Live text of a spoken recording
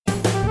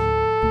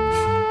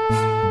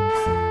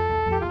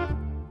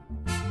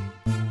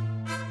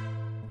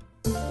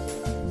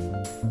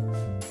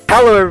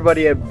Hello,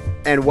 everybody,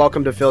 and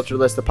welcome to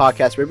FILTERLESS, the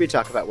podcast where we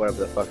talk about whatever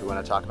the fuck we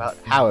want to talk about,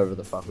 however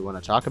the fuck we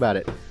want to talk about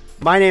it.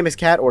 My name is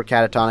Kat, or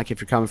Catatonic if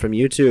you're coming from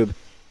YouTube,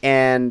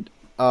 and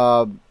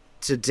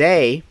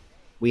today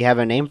we have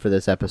a name for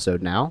this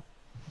episode now.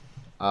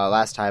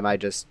 Last time I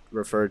just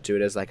referred to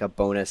it as like a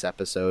bonus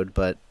episode,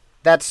 but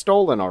that's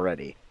stolen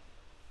already.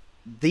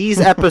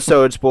 These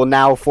episodes will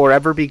now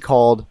forever be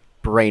called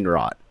Brain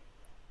Rot.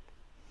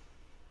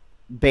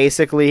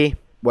 Basically,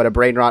 what a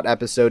Brain Rot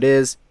episode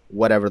is,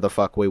 whatever the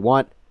fuck we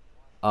want.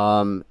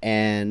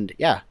 And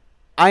yeah,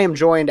 I am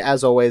joined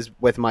as always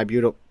with my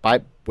beautiful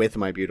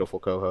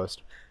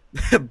co-host,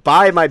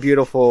 by my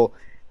beautiful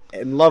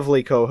and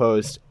lovely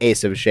co-host,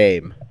 Ace of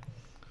Shame.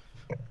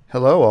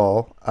 Hello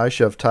all, I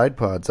shove Tide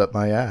Pods up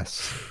my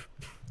ass.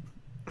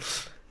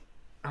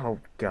 Oh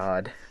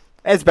god.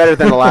 It's better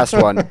than the last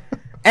one.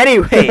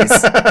 Anyways,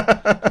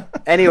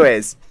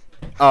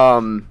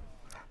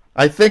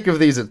 I think of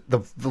these at the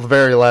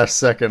very last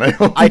second.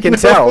 I can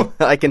tell.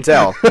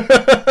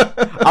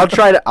 I'll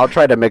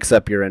try to mix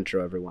up your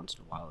intro every once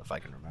in a while if I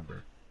can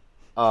remember.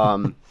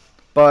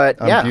 But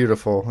yeah. I'm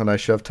beautiful and I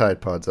shove Tide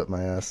Pods up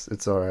my ass.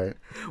 It's all right.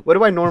 What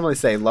do I normally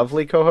say?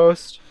 Lovely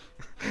co-host?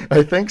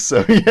 I think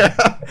so. Yeah.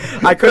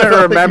 I couldn't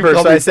remember,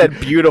 so I said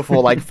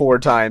beautiful like 4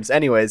 times.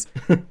 Anyways,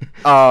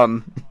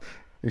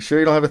 you sure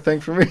you don't have a thing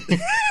for me?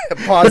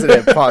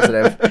 Positive.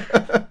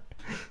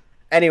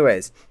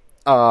 Anyways,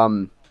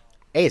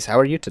 Ace, how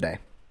are you today?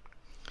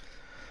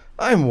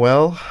 I'm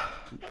well.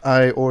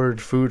 I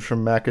ordered food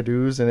from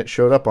McAdoo's and it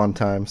showed up on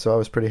time, so I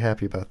was pretty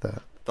happy about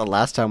that. The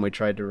last time we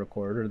tried to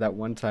record, or that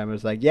one time, I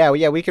was like, yeah,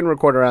 we can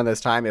record around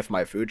this time if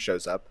my food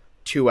shows up.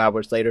 2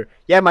 hours later,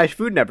 yeah, my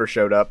food never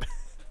showed up.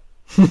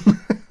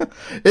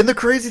 And the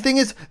crazy thing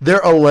is,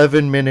 they're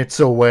 11 minutes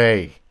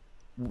away.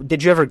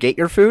 Did you ever get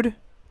your food?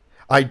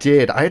 I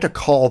did. I had to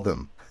call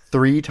them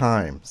 3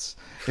 times.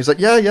 He's like,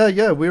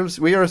 yeah.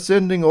 We are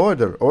sending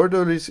order.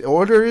 Order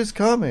is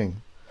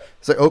coming.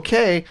 It's like,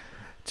 okay,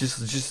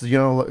 just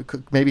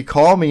maybe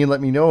call me and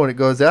let me know when it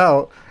goes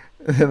out.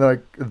 And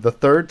like the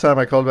 3rd time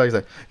I called back, he's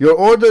like, your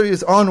order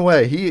is on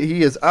way.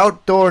 He is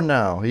outdoor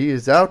now. He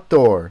is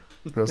outdoor.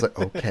 But I was like,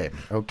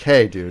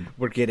 okay, dude.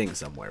 We're getting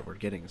somewhere.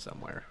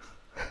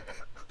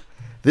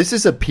 This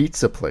is a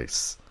pizza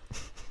place.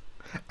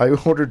 I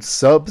ordered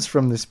subs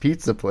from this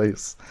pizza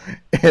place,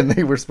 and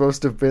they were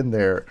supposed to have been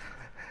there.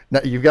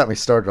 Now, you've got me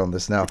started on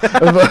this now.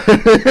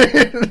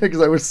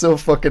 Because I was so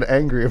fucking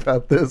angry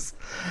about this.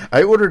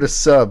 I ordered a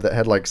sub that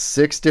had like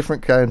 6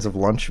 different kinds of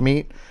lunch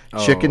meat,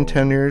 chicken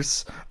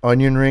tenders,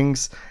 onion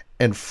rings,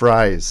 and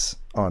fries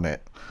on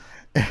it.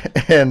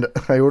 And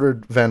I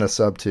ordered Ven a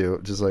sub too,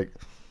 just like,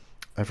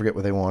 I forget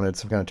what they wanted,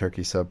 some kind of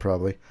turkey sub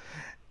probably.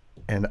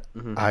 And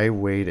I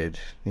waited.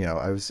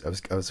 I was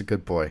a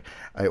good boy.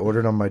 I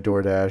ordered on my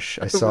DoorDash.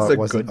 I saw it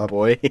wasn't up.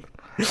 Boy.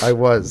 I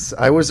was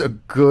a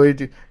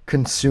good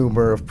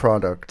consumer of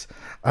product.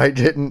 I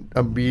didn't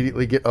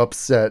immediately get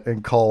upset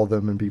and call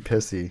them and be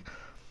pissy.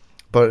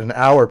 But an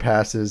hour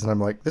passes and I'm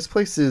like, this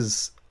place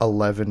is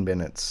 11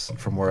 minutes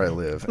from where I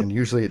live, and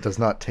usually it does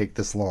not take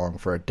this long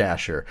for a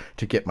dasher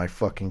to get my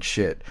fucking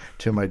shit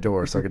to my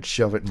door so I could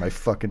shove it in my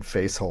fucking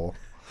face hole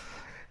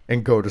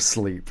and go to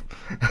sleep.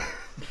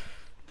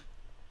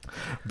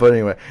 But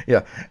anyway,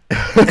 yeah.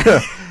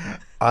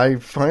 I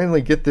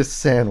finally get this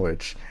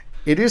sandwich.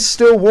 It is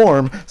still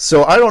warm,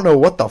 so I don't know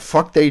what the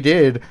fuck they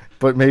did,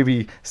 but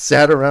maybe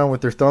sat around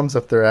with their thumbs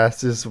up their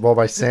asses while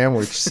my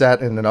sandwich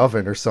sat in an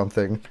oven or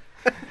something.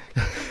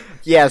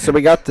 Yeah, so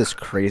we got this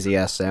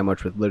crazy-ass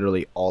sandwich with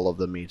literally all of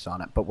the meats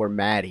on it, but we're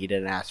mad he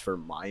didn't ask for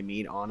my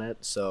meat on it,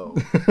 so...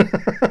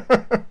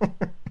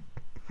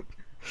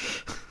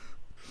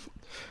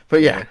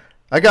 But yeah,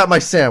 I got my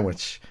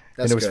sandwich.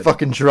 That's and it was good.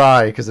 Fucking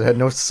dry because it had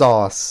no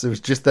sauce. It was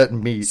just that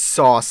meat.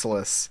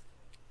 Sauceless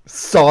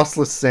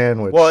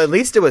Sandwich. Well, at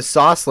least it was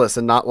sauceless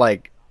and not,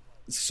 like,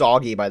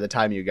 soggy by the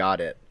time you got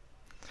it.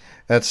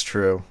 That's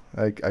true.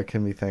 I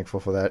can be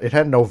thankful for that. It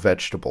had no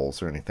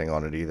vegetables or anything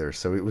on it either,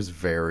 so it was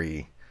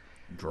very...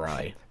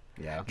 Dry.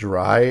 Yeah.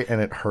 Dry,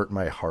 and it hurt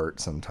my heart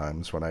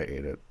sometimes when I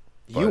ate it.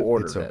 You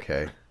ordered it. It's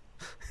okay.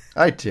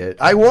 I did.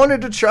 I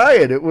wanted to try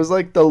it. It was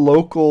like the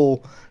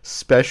local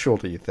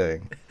specialty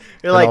thing.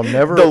 You're like,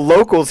 the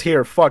locals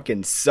here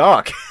fucking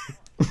suck.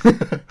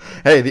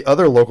 Hey, the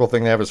other local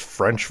thing they have is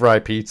French fry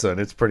pizza, and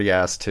it's pretty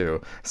ass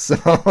too. So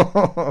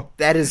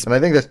that is, and I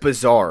think that's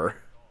bizarre.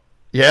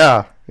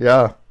 Yeah.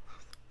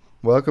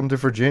 Welcome to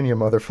Virginia,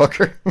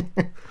 motherfucker.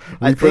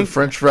 We put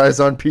French fries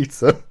on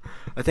pizza.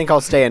 I think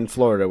I'll stay in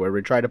Florida where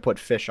we try to put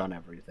fish on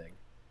everything.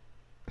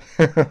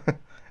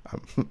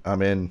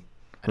 I'm in.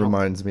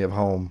 Reminds me of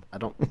home. I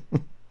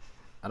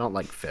don't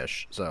like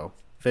fish, so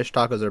fish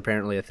tacos are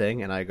apparently a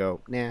thing, and I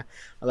go, nah,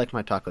 I like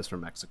my tacos from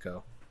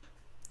Mexico.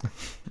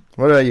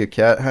 What about you,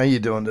 Kat? How you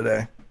doing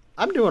today?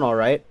 I'm doing all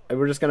right.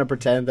 We're just gonna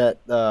pretend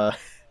that that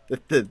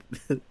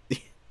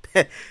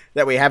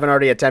we haven't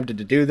already attempted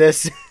to do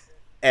this.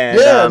 And,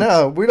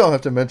 no, we don't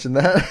have to mention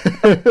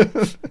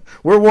that.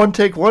 We're one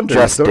take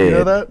wonders. Don't you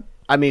know that?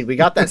 I mean, we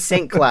got that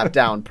sync clap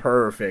down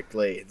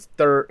perfectly. It's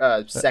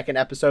second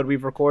episode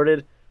we've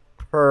recorded.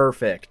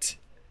 perfect.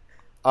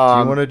 Do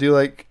you want to do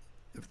like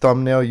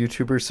thumbnail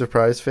YouTuber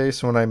surprise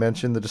face when I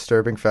mention the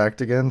disturbing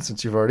fact again,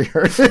 since you've already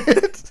heard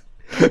it?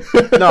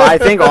 No, I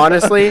think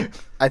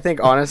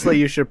honestly,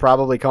 you should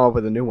probably come up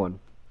with a new one.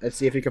 Let's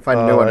see if you can find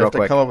a new one real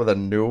quick. Come up with a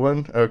new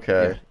one?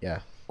 Okay. Yeah.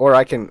 Or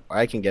I can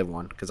give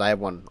one, because I have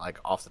one like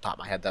off the top of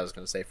my head that I was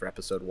going to say for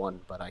episode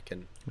 1, but I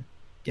can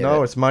give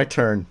it. It's my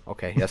turn.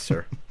 Okay, yes,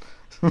 sir.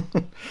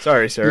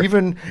 Sorry, sir.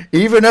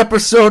 Even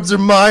episodes are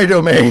my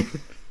domain.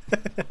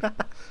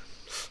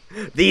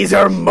 These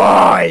are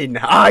mine.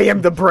 I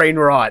am the brain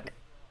rot.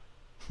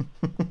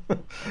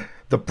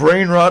 The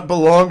brain rot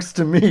belongs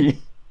to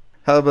me.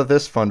 How about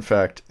this fun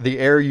fact? The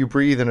air you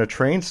breathe in a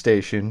train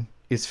station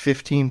is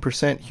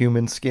 15%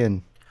 human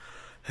skin.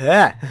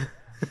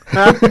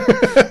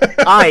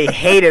 I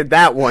hated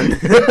that one.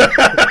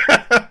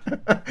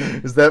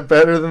 Is that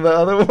better than the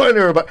other one?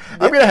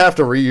 I'm going to have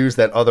to reuse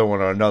that other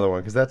one on another one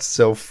because that's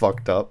so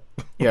fucked up.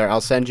 Here,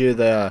 I'll send you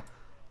the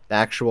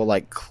actual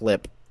like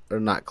clip, or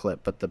not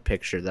clip, but the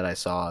picture that I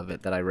saw of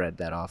it that I read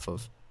that off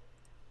of.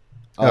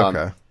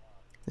 Okay.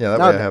 Yeah, that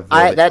way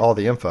I have all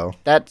the info.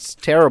 That's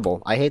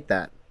terrible. I hate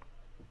that.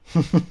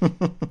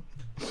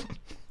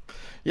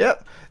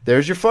 Yep.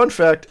 There's your fun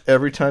fact.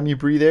 Every time you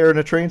breathe air in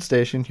a train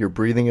station, you're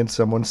breathing in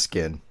someone's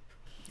skin.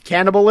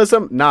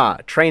 Cannibalism? Nah,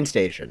 train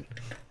station.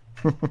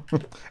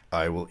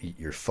 I will eat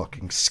your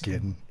fucking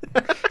skin.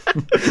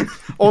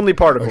 Only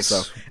particles,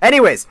 though.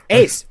 Anyways,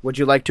 Ace, would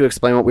you like to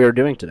explain what we are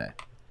doing today?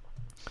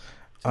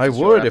 I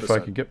would if I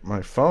could get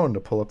my phone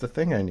to pull up the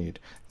thing I need.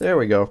 There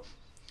we go.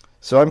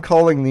 So I'm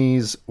calling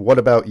these What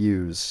About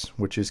Yous,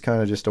 which is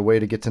kind of just a way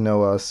to get to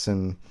know us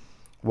and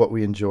what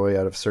we enjoy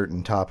out of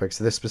certain topics.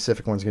 This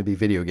specific one's going to be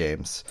video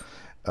games.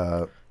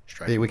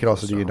 We could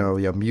also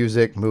do,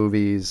 music,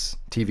 movies,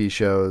 TV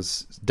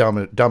shows,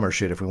 dumber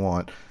shit if we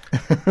want.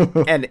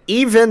 And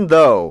even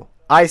though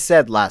I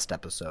said last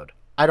episode,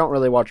 I don't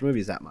really watch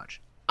movies that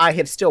much, I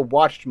have still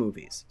watched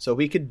movies. So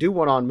we could do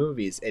one on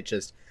movies. It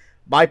just,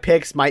 my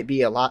picks might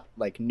be a lot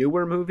like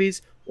newer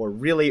movies or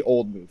really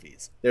old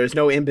movies. There's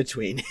no in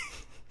between.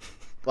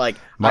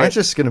 Mine's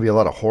just going to be a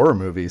lot of horror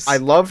movies. I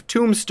love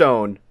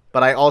Tombstone,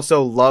 but I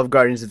also love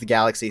Guardians of the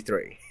Galaxy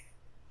 3,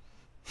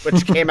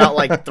 which came out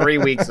like 3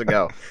 weeks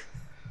ago.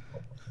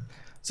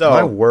 So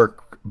my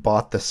work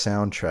bought the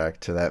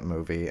soundtrack to that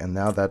movie, and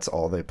now that's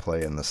all they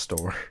play in the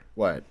store.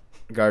 What?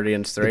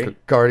 Guardians 3?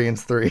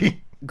 Guardians 3.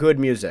 Good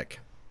music.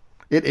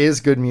 It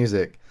is good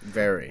music.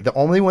 Very. The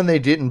only one they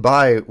didn't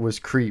buy was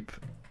Creep.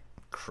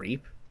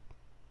 Creep?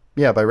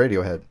 Yeah, by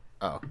Radiohead.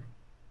 Oh.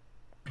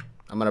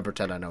 I'm going to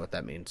pretend I know what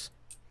that means.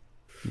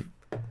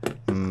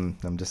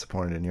 I'm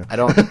disappointed in you. I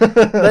don't...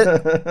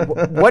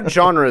 What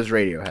genre is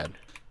Radiohead?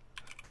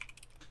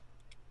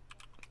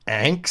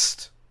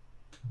 Angst?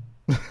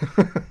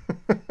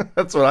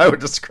 That's what I would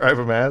describe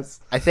him as.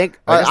 I think...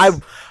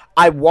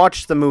 I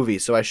watched the movie,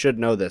 so I should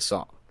know this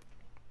song.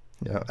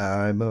 Yeah,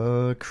 I'm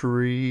a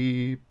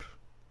creep.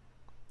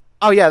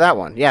 Oh, yeah, that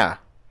one. Yeah.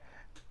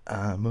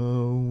 I'm a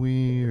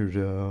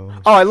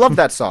weirdo. Oh, I love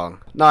that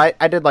song. No,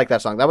 I did like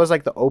that song. That was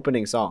like the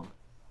opening song.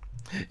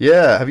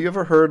 Yeah, have you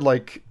ever heard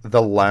like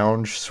the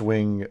Lounge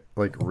Swing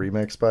like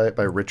remix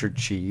by Richard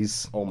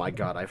Cheese? Oh my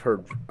god, I've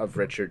heard of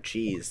Richard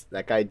Cheese.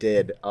 That guy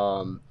did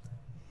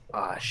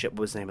shit, what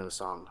was the name of the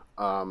song?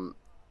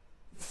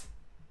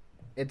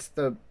 It's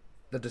the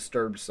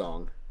Disturbed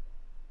song.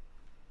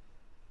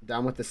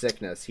 Down with the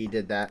Sickness. He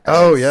did that.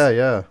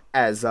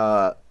 As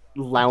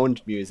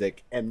lounge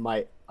music, and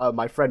my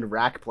friend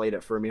Rack played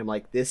it for me. I'm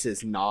like, this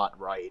is not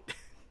right.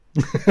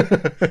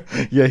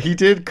 Yeah, he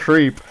did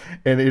Creep,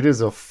 and it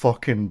is a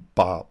fucking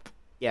bop.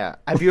 Yeah.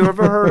 Have you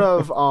ever heard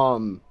of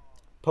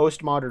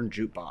Postmodern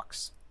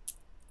Jukebox?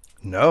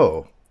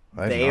 No,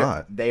 I've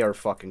not. They are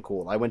fucking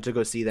cool. I went to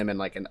go see them in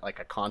like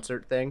a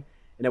concert thing,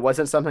 and it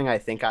wasn't something I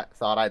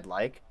thought I'd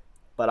like,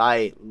 but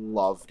I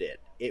loved it.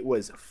 It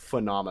was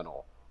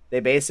phenomenal. They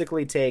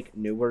basically take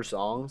newer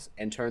songs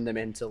and turn them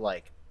into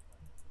like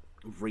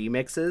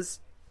remixes,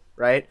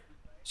 right?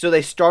 So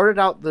they started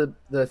out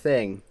the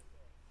thing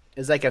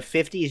is like a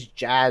 50s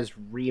jazz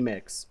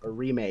remix or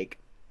remake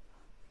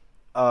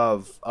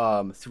of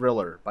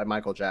Thriller by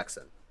Michael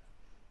Jackson.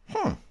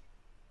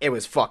 It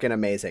was fucking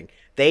amazing.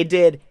 They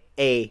did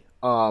a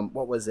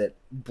what was it?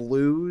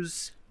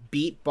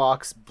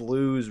 Beatbox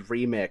blues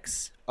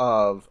remix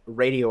of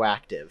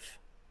Radioactive.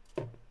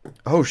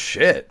 Oh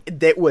shit.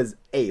 That was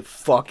a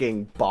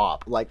fucking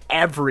bop. Like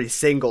every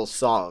single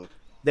song.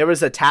 There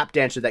was a tap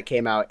dancer that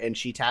came out and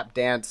she tap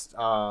danced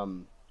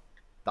the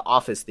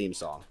Office theme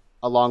song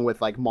along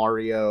with like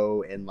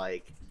Mario and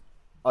like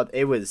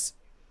it was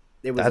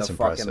That's a impressive.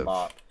 fucking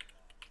bop.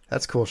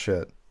 That's cool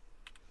shit.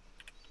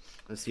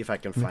 Let's see if I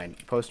can find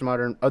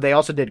Postmodern. Oh, they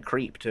also did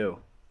Creep too.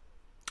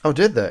 Oh,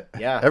 did they?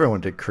 Yeah. Everyone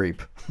did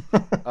Creep.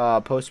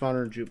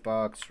 Postmodern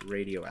Jukebox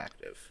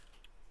Radioactive.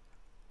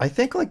 I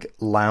think like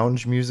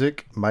lounge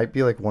music might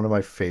be like one of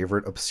my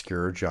favorite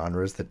obscure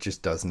genres that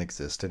just doesn't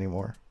exist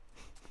anymore.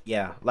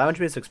 Yeah, lounge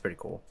music's pretty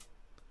cool.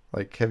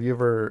 Like,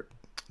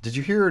 did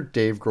you hear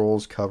Dave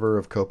Grohl's cover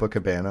of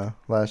Copacabana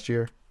last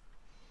year?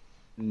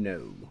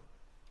 No.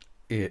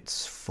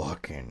 It's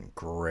fucking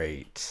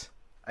great.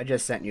 I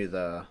just sent you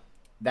the.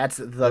 That's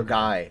the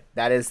guy.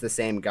 That is the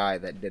same guy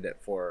that did it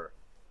for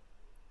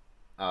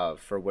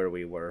where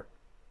we were.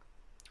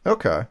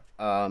 Okay.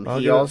 I'll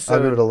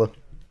give it a look.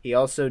 He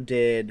also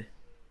did.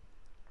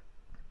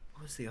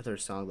 What was the other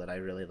song that I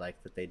really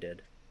liked that they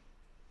did?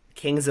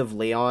 Kings of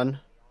Leon.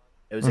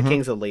 It was a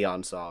Kings of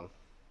Leon song.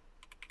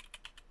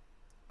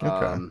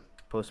 Okay.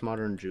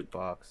 Postmodern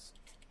Jukebox.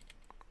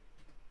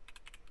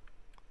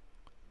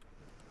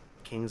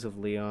 Kings of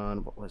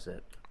Leon. What was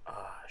it?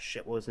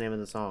 Shit. What was the name of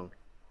the song?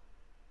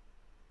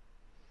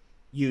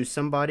 Use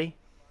Somebody.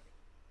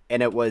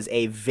 And it was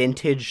a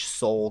vintage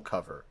soul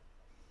cover.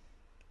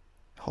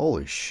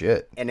 Holy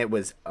shit. And it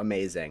was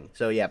amazing.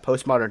 So yeah,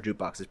 Postmodern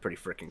Jukebox is pretty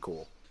freaking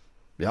cool.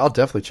 Yeah, I'll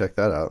definitely check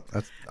that out.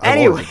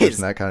 Anyways,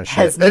 that kind of shit.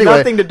 Has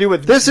nothing to do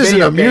with this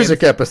isn't a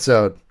music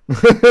episode.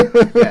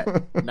 Yeah,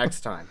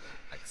 next time.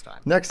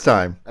 Next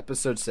time.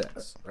 Episode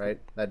 6, right?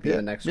 That'd be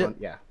the next one?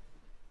 Yeah.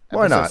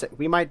 Why not? 6.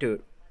 We might do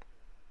it.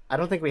 I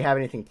don't think we have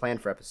anything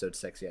planned for episode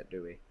 6 yet,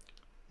 do we?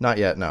 Not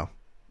yet, no.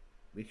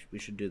 We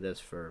should do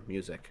this for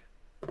music.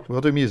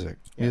 We'll do music.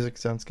 Yeah. Music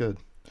sounds good.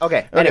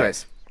 Okay,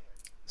 anyways.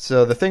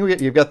 So the thing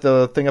you've got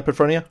the thing up in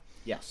front of you?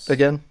 Yes.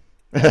 Again?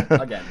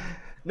 Again.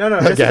 No,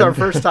 this is our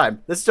first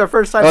time. I've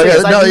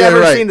I've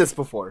never seen this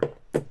before.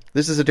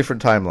 This is a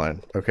different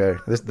timeline, okay?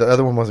 The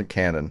other one wasn't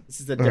canon. This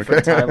is a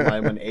different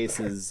timeline when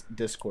Ace's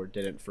Discord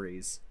didn't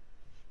freeze.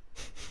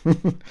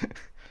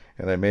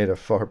 And I made a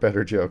far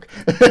better joke.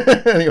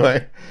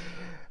 Anyway,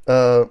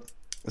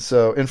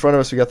 so in front of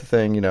us we got the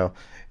thing,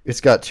 it's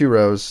got 2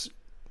 rows.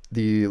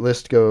 The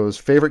list goes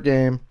favorite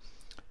game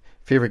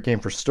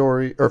for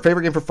story, or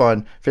favorite game for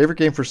fun, favorite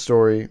game for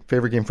story,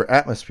 favorite game for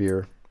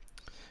atmosphere,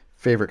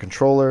 favorite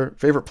controller,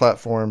 favorite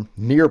platform,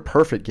 near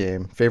perfect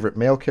game, favorite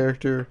male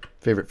character,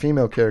 favorite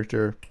female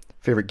character,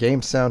 favorite game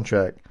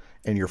soundtrack,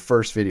 and your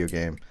first video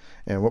game.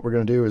 And what we're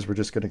going to do is we're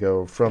just going to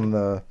go from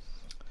the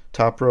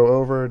top row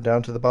over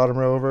down to the bottom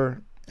row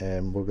over,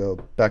 and we'll go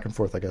back and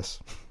forth, I guess.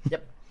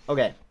 Yep.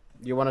 Okay.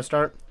 You want to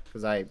start?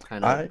 Because I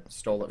kind of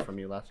stole it from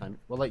you last time.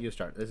 We'll let you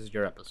start. This is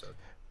your episode.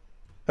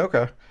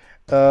 Okay.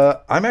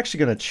 I'm actually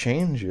going to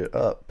change it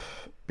up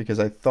because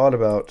I thought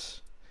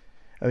about...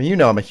 I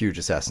mean, I'm a huge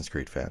Assassin's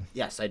Creed fan.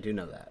 Yes, I do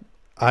know that.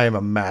 I am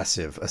a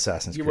massive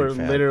Assassin's Creed fan.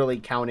 You were literally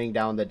counting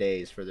down the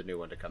days for the new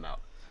one to come out.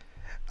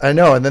 I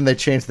know, and then they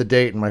changed the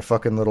date, and my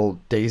fucking little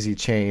daisy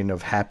chain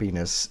of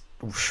happiness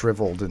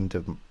shriveled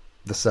into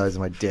the size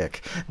of my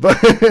dick. But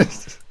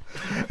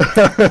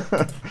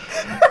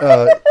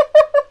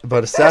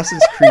but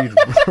Assassin's Creed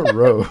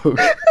Rogue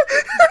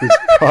is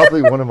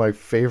probably one of my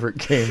favorite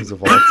games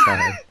of all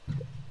time.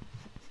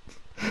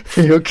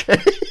 Are you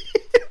okay?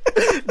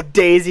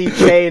 Daisy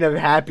chain of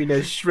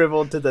happiness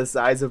shriveled to the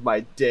size of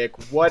my dick.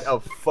 What a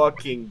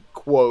fucking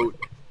quote.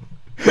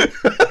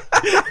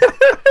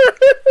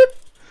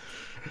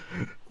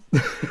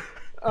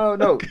 Oh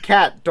no,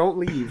 Cat, don't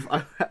leave.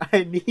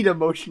 I need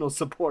emotional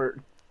support.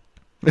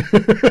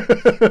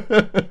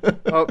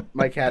 Oh,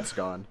 my cat's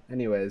gone.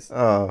 Anyways.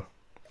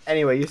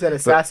 Anyway, you said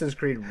Assassin's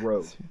Creed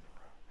Rogue.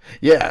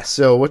 Yeah,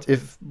 so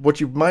what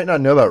you might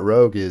not know about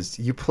Rogue is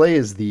you play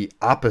as the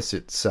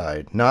opposite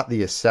side, not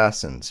the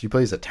assassins. You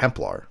play as a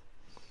Templar.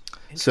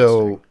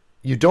 So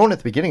you don't at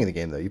the beginning of the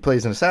game, though. You play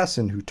as an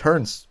assassin who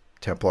turns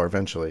Templar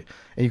eventually,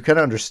 and you kind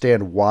of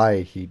understand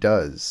why he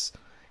does,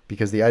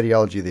 because the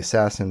ideology of the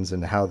assassins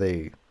and how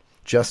they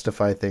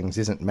justify things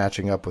isn't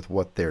matching up with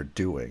what they're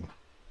doing.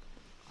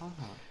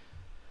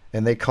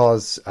 And they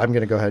cause... I'm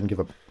going to go ahead and give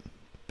a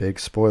big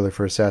spoiler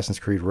for Assassin's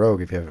Creed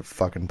Rogue if you haven't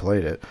fucking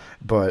played it,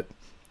 but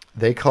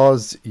they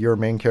cause your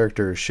main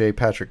character, Shay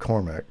Patrick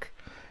Cormac,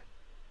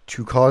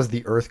 to cause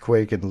the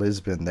earthquake in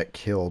Lisbon that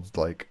killed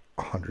like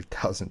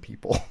 100,000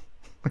 people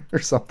or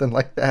something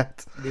like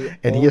that.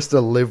 And he has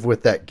to live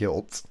with that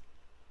guilt.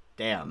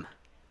 Damn.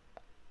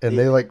 And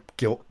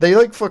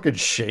they fucking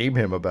shame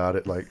him about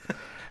it. Like,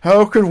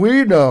 how could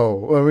we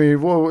know? I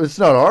mean, well, it's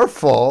not our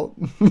fault.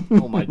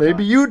 Oh my God.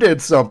 Maybe you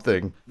did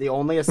something. The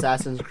only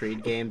Assassin's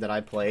Creed game that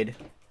I played,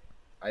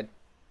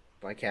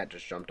 my cat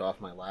just jumped off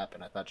my lap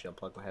and I thought she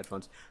unplugged my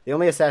headphones. The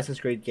only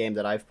Assassin's Creed game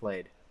that I've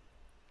played,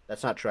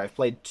 that's not true. I've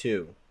played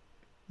 2.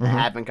 I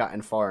haven't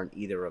gotten far in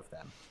either of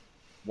them.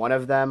 One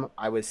of them,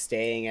 I was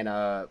staying in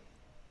a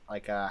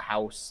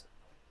house,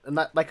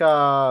 not like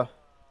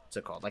what's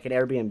it called? Like an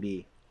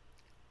Airbnb.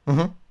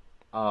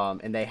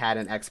 And they had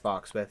an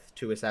Xbox with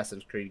 2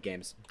 Assassin's Creed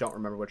games. Don't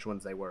remember which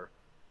ones they were,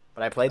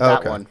 but I played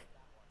that one.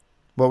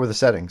 What were the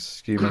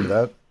settings? Do you remember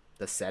that?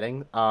 The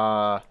setting?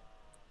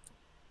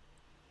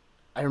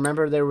 I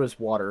remember there was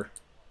water,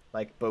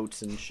 like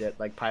boats and shit,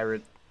 like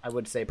pirate. I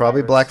would say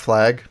probably pirates. Black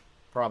Flag.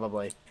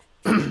 Probably.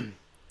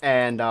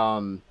 And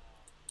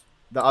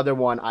the other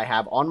one I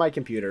have on my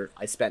computer.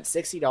 I spent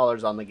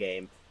 $60 on the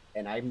game,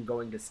 and I'm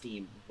going to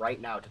Steam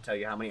right now to tell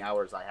you how many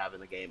hours I have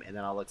in the game, and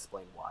then I'll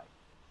explain why.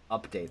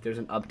 Update. There's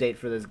an update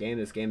for this game.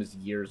 This game is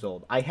years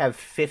old. I have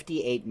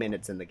 58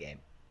 minutes in the game.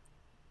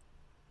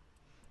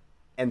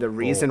 And the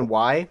reason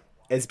why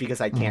is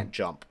because I can't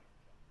jump.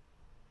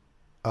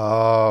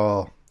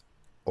 Oh.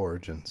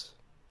 Origins.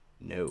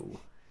 No.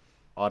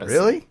 Odyssey.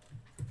 Really?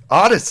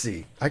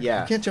 Odyssey.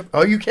 Yeah. You can't jump.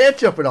 Oh, you can't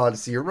jump in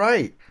Odyssey. You're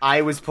right.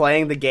 I was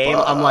playing the game.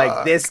 Fuck. I'm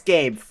like, this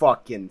game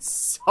fucking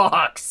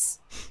sucks.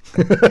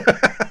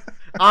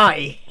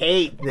 I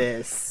hate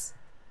this.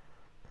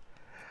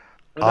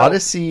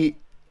 Odyssey.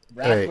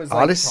 Rack was,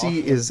 like,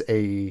 Odyssey talking. is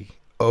a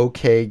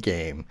okay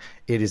game.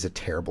 It is a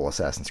terrible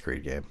Assassin's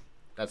Creed game.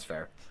 That's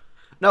fair.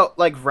 No,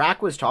 like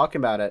Rack was talking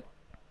about it,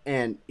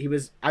 and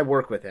I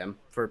work with him.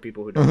 For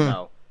people who don't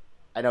know,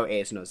 I know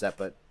Ace knows that,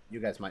 but you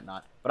guys might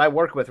not. But I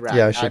work with Rack.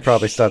 Yeah, I should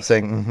probably stop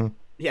saying. Mm-hmm.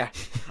 Yeah,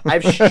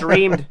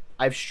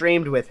 I've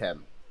streamed with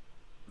him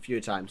a few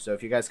times. So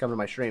if you guys come to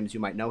my streams, you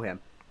might know him.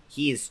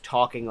 He's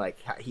talking like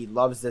he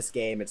loves this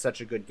game. It's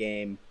such a good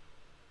game.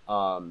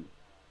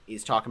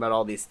 He's talking about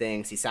all these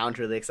things. He sounds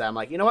really excited. I'm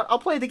like, you know what? I'll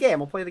play the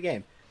game.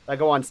 I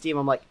go on Steam.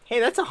 I'm like, hey,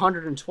 that's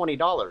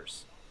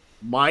 $120.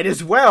 Might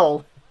as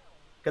well,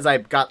 because I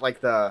got like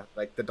the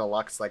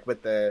deluxe, like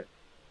with the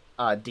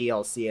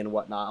DLC and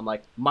whatnot. I'm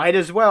like, might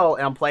as well.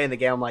 And I'm playing the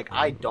game. I'm like,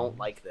 I don't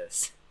like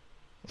this.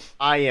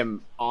 I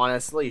am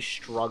honestly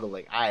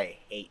struggling. I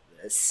hate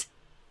this.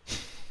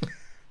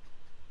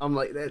 I'm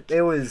like,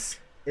 it was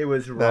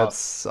rough. That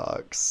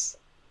sucks.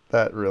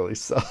 That really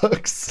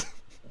sucks.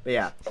 But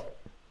yeah.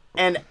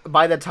 And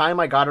by the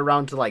time I got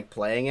around to like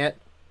playing it,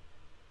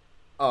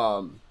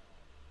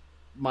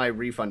 my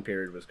refund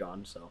period was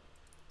gone, so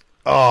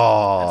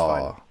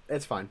Oh.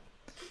 it's fine.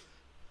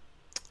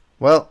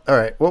 Well, all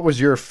right. What was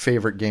your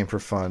favorite game for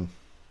fun?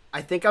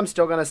 I think I'm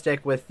still gonna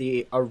stick with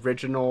the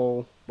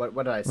original. What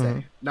did I say? Mm-hmm.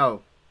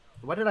 No,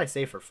 what did I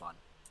say for fun?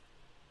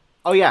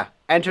 Oh yeah,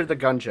 Enter the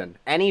Gungeon.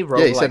 Any roguelike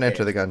Yeah, you said game.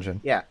 Enter the Gungeon.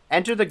 Yeah,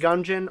 Enter the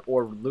Gungeon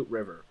or Loot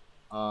River.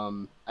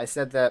 I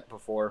said that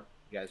before.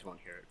 You guys won't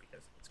hear it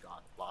because it's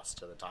gone, lost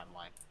to the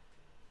timeline.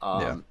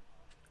 Yeah.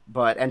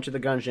 But Enter the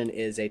Gungeon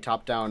is a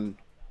top-down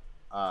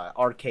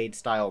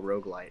arcade-style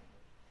roguelite.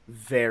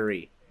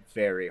 Very,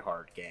 very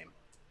hard game.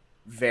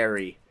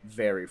 Very,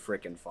 very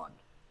freaking fun.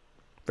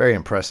 Very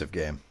impressive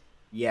game.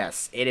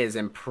 Yes, it is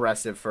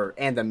impressive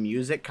and the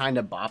music kind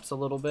of bops a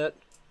little bit.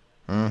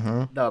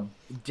 Mm-hmm. The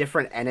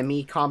different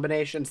enemy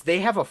combinations.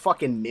 They have a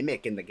fucking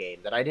mimic in the game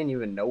that I didn't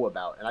even know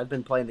about, and I've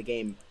been playing the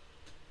game.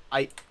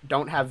 I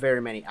don't have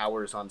very many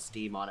hours on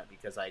Steam on it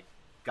because I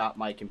got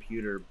my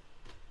computer.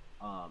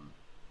 Gungeon.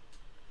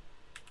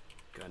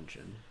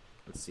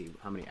 Let's see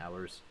how many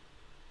hours.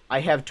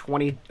 I have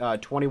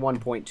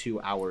 21.2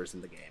 hours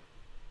in the game.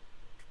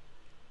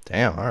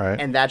 Damn, all right.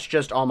 And that's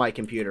just on my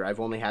computer. I've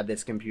only had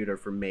this computer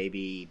for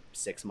maybe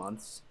 6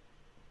 months.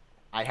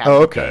 I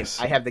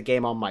have the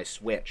game on my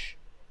Switch.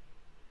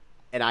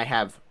 And I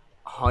have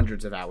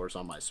hundreds of hours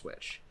on my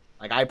Switch.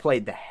 Like I play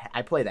the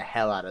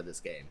hell out of this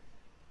game.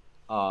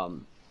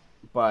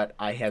 But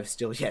I have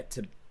still yet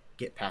to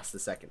get past the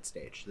second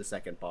stage. The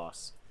second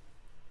boss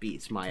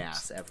beats my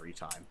ass every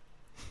time.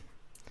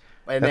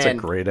 And That's a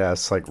great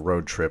ass like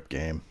road trip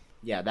game.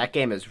 Yeah, that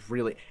game is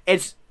really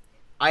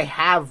I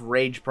have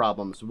rage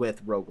problems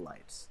with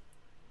roguelites.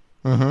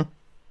 Mm-hmm.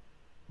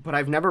 But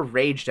I've never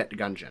raged at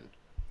Gungeon.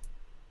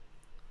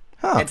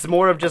 Huh. It's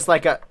more of just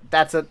like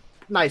that's a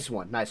nice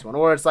one.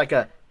 Or it's like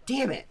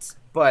damn it.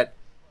 But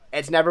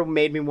it's never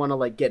made me want to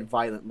like get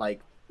violent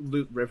like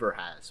Loot River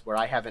has, where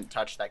I haven't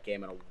touched that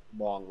game in a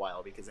long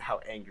while because of how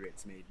angry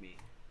it's made me.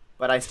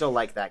 But I still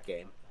like that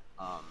game.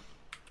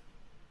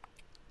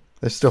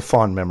 There's still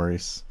fond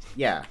memories.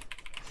 Yeah.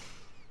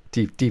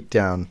 Deep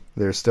down,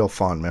 there's still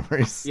fond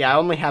memories. Yeah, I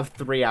only have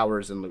 3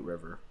 hours in Loot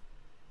River.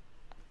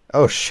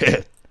 Oh,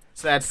 shit.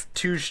 So that's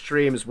 2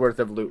 streams worth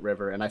of Loot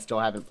River, and I still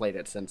haven't played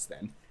it since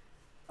then.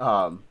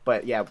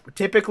 But yeah,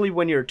 typically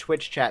when your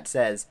Twitch chat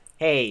says,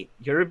 hey,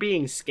 you're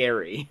being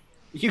scary,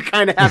 you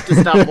kind of have to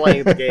stop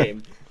playing the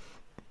game.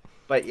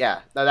 But yeah,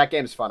 no, that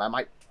game's fun. I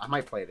might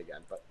play it again,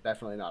 but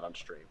definitely not on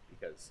stream,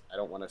 because I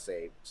don't want to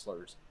say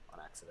slurs on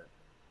accident.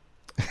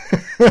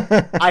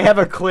 I have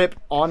a clip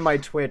on my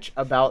Twitch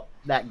about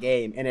that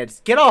game, and it's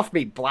 "Get off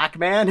me, black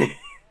man,"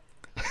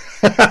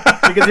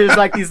 because there's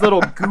like these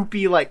little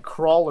goopy like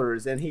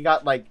crawlers, and he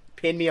got like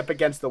pinned me up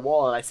against the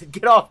wall, and I said,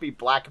 "Get off me,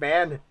 black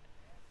man."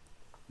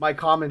 My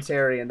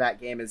commentary in that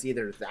game is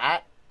either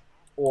that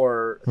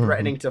or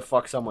threatening to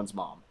fuck someone's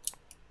mom.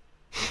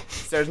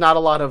 So there's not a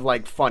lot of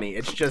like funny.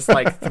 It's just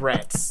like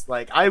threats,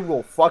 like "I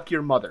will fuck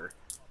your mother."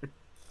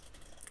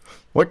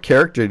 What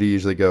character do you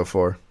usually go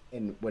for?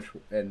 In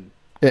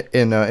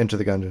Enter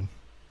the Gungeon.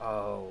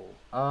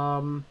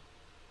 Oh,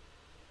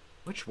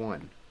 which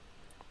one?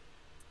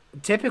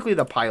 Typically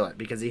the pilot,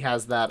 because he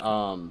has that.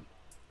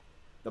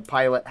 The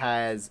pilot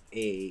has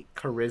a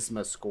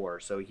charisma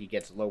score, so he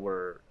gets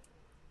lower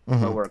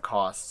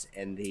costs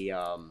in the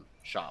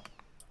shop.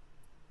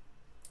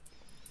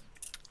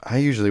 I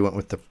usually went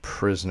with the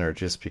prisoner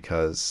just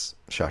because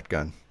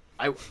shotgun.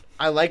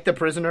 I like the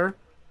prisoner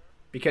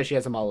because she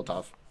has a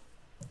Molotov.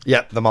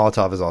 Yeah, the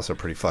Molotov is also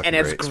pretty fucking great.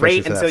 And it's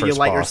great until you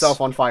light boss. yourself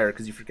on fire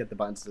because you forget the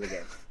buttons to the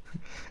game.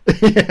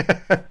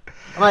 Yeah.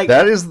 I'm like,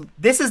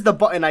 this is the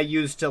button I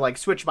use to like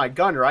switch my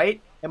gun,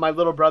 right? And my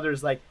little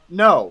brother's like,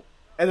 no.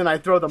 And then I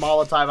throw the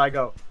Molotov. I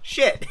go,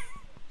 shit.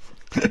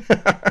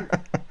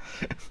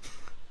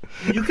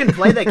 You can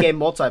play that game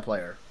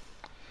multiplayer.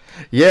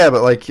 Yeah,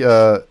 but like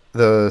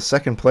the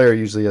second player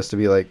usually has to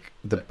be like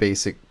the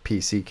basic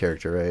PC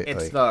character, right?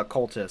 It's like, the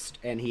cultist,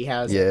 and he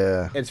has.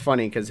 Yeah. It's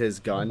funny because his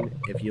gun,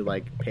 if you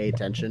like pay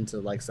attention to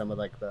like some of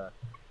like the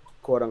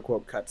quote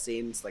unquote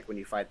cutscenes, like when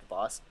you fight the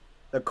boss,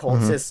 the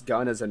cultist's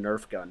gun is a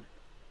Nerf gun.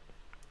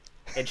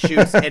 It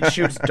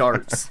shoots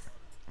darts.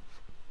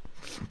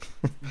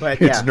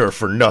 But It's Nerf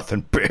for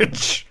nothing,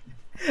 bitch.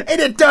 And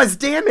it does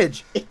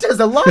damage. It does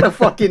a lot of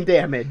fucking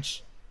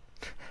damage.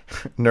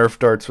 Nerf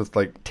darts with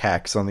like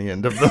tacks on the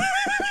end of them.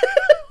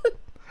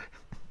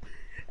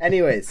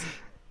 Anyways,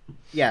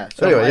 yeah.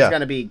 So Anyway, it's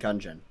gonna be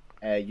Gungeon.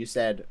 You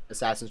said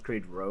Assassin's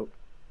Creed Rogue.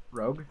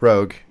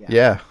 Rogue.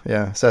 Yeah.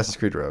 Assassin's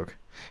Creed Rogue.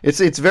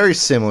 It's very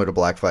similar to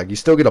Black Flag. You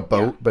still get a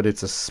boat, but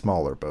it's a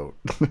smaller boat.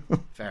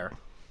 Fair.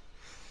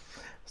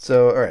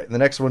 So, all right, the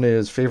next one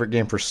is favorite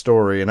game for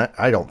story, and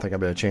I don't think I'm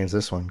going to change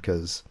this one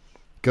because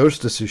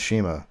Ghost of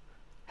Tsushima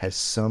has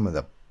some of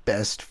the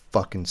best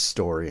fucking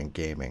story in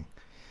gaming.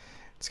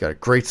 It's got a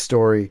great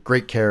story,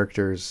 great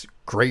characters,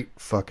 great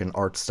fucking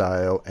art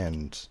style,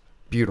 and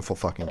beautiful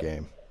fucking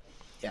game.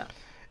 Yeah.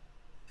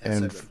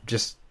 And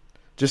just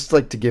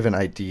like to give an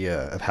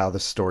idea of how the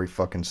story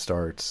fucking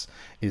starts,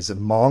 is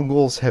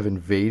Mongols have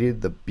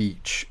invaded the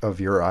beach of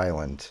your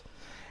island.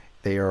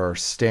 They are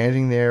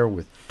standing there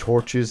with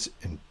torches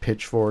and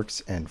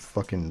pitchforks and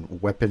fucking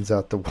weapons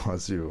out the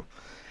wazoo.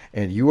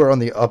 And you are on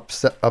the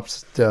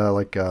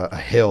like a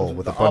hill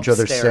with a bunch of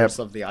other upstairs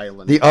of the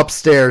island. The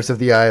upstairs of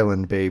the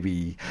island,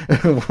 baby.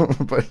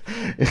 But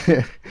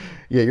yeah,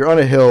 you're on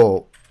a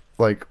hill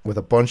like with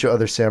a bunch of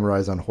other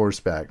samurais on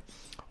horseback.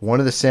 One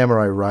of the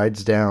samurai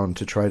rides down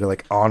to try to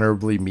like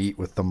honorably meet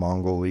with the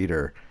Mongol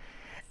leader,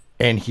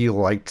 and he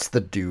lights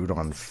the dude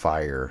on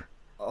fire.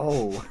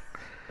 Oh.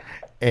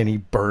 And he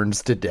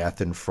burns to death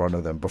in front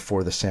of them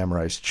before the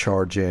samurais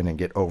charge in and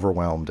get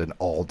overwhelmed and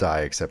all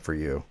die except for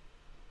you.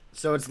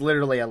 So it's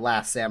literally a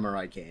Last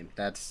Samurai game.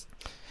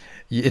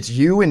 It's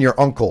you and your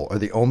uncle are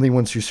the only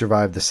ones who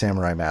survived the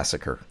samurai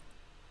massacre.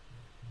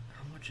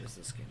 How much is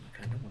this game? I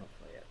kind of want to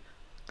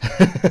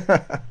play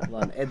it.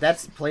 Hold on.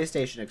 That's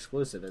PlayStation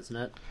exclusive, isn't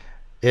it?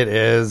 It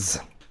is.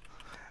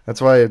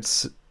 That's why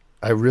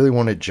I really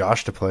wanted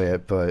Josh to play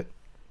it, but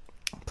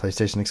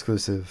PlayStation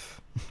exclusive.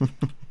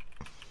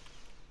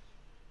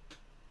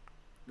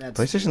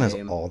 PlayStation has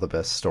all the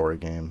best story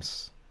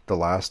games. The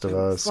Last of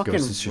Us, fucking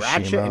Ghost of Tsushima.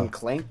 Ratchet and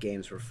Clank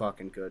games were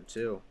fucking good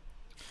too.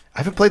 I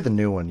haven't played the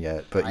new one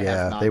yet, but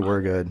yeah, they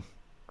were good.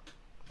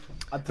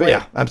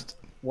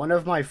 One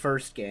of my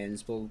first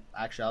games. Well,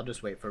 actually, I'll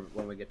just wait for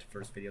when we get to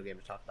first video game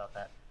to talk about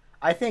that.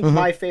 I think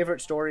my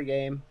favorite story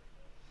game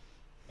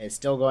is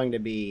still going to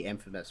be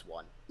Infamous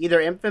 1. Either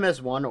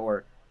Infamous 1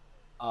 or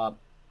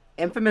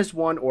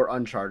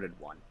Uncharted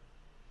 1.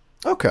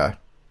 Okay.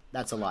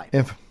 That's a lie.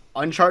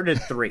 Uncharted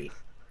 3.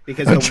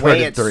 Because the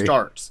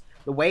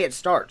way it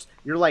starts,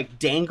 you're like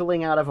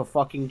dangling out of a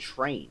fucking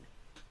train.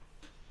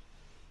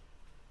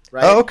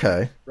 Right? Oh,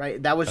 okay.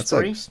 Right? That was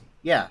 3?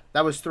 Yeah,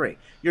 that was 3.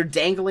 You're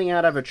dangling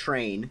out of a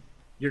train.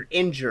 You're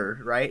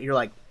injured, right? You're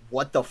like,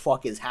 what the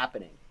fuck is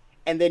happening?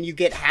 And then you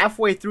get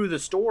halfway through the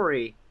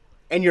story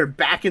and you're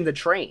back in the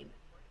train.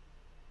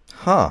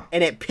 Huh.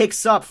 And it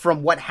picks up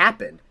from what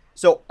happened.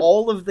 So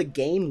all of the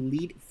game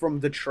lead from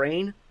the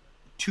train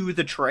to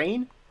the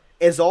train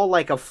is all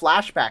like a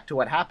flashback to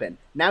what happened.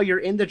 Now you're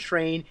in the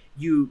train,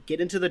 you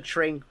get into the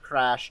train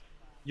crash,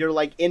 you're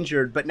like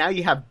injured, but now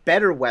you have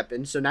better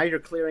weapons, so now you're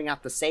clearing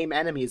out the same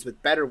enemies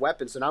with better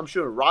weapons, so now I'm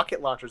shooting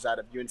rocket launchers out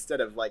of you instead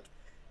of like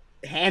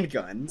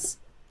handguns.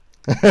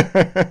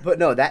 But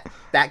no,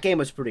 that game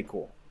was pretty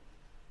cool.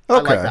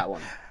 Okay. I like that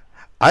one.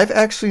 I've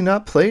actually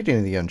not played any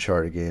of the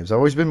Uncharted games. I've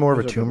always been more of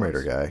a Tomb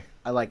Raider guy.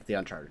 I like the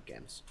Uncharted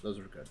games. Those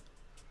were good.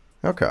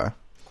 Okay.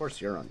 Of course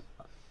you're on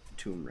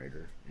Tomb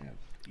Raider. Yeah.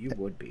 You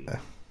would be.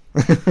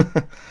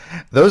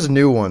 Those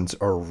new ones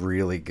are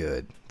really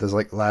good. Those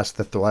like the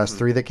last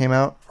 3 that came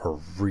out are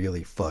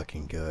really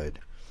fucking good.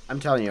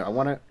 I'm telling you, I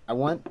want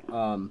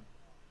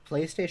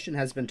PlayStation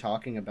has been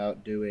talking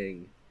about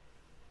doing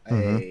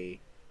a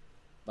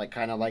like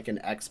kind of like an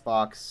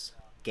Xbox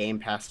Game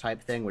Pass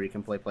type thing where you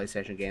can play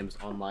PlayStation games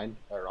online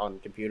or on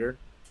computer.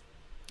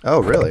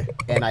 Oh, really?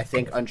 And I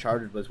think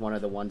Uncharted was one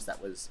of the ones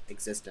that was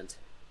existent.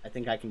 I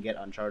think I can get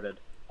Uncharted,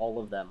 all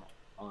of them,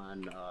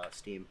 on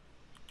Steam.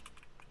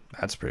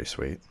 That's pretty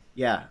sweet.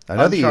 Yeah. I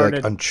know the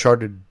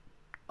Uncharted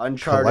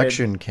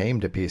collection came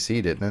to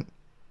PC, didn't it?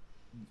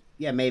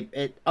 Yeah,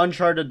 maybe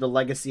Uncharted: The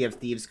Legacy of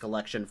Thieves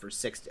collection for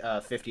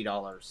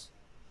 $50.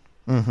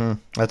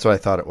 That's what I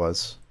thought it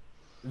was.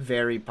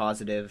 Very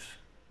positive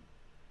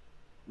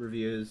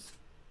reviews.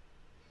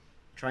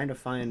 Trying to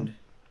find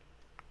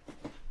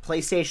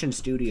PlayStation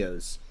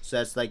Studios, so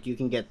that's like you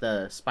can get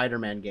the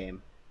Spider-Man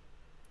game.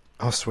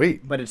 Oh,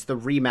 sweet! But it's the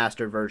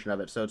remastered version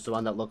of it, so it's the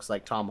one that looks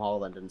like Tom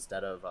Holland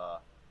instead of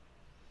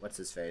what's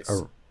his face?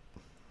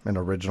 An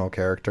original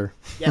character.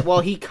 Yeah, well,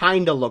 he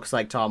kind of looks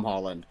like Tom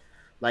Holland,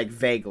 like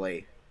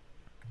vaguely.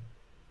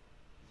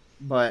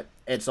 But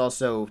it's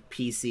also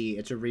PC.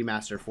 It's a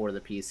remaster for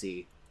the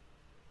PC.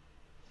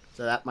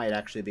 So that might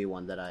actually be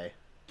one that I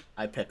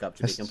I pick up,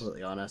 to be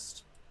completely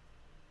honest.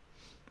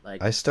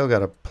 Like, I still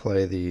gotta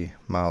play the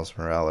Miles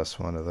Morales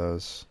one of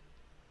those.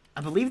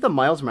 I believe the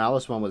Miles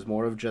Morales one was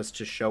more of just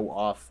to show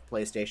off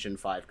PlayStation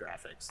 5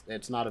 graphics.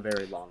 It's not a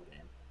very long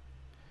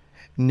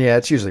game. Yeah,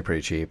 it's usually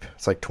pretty cheap.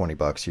 It's like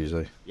 $20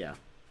 usually. Yeah.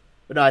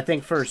 But no, I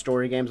think for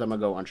story games, I'm going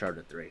to go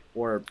Uncharted 3.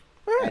 Or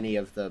any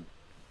of the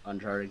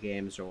Uncharted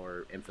games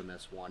or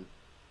Infamous 1.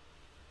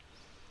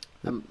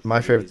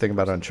 My favorite thing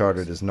about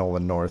Uncharted is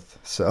Nolan North,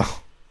 so...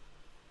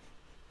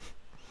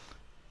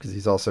 Because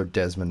he's also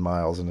Desmond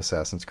Miles in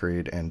Assassin's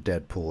Creed and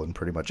Deadpool in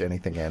pretty much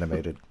anything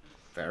animated.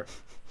 Fair.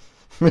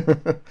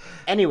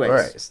 Anyways. All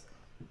right.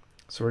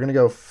 So we're going to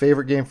go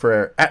favorite game for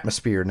our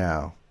atmosphere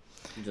now.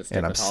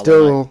 And I'm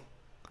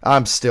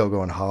still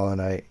going Hollow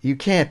Knight. You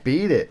can't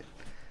beat it.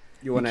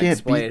 You want to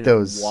explain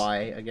why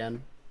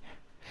again?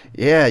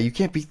 Yeah, you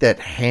can't beat that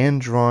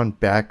hand-drawn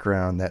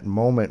background, that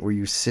moment where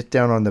you sit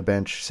down on the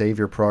bench, save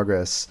your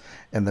progress,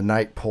 and the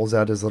knight pulls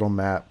out his little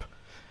map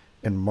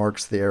and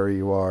marks the area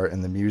you are,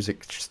 and the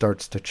music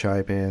starts to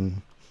chime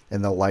in,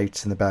 and the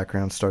lights in the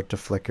background start to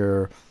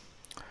flicker,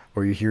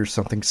 or you hear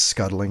something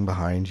scuttling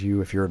behind you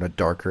if you're in a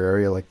darker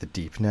area like the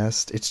Deep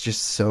Nest. It's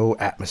just so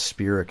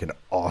atmospheric and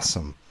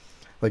awesome.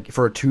 Like,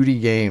 for a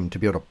 2D game to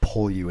be able to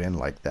pull you in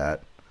like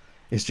that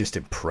is just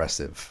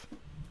impressive.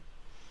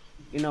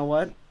 You know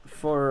what?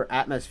 For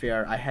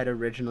atmosphere, I had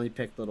originally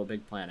picked Little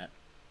Big Planet.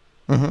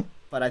 Mm-hmm.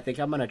 But I think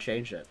I'm going to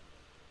change it.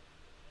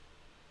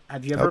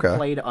 Have you ever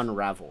played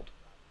Unraveled?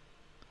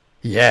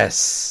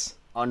 Yes.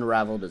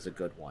 Unraveled is a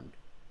good one.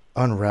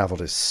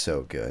 Unraveled is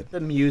so good. The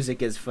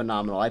music is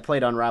phenomenal. I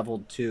played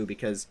Unraveled 2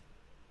 because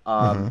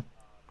It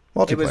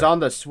was on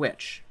the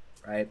Switch,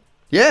 right?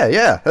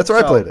 Yeah. That's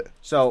where I played it.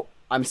 So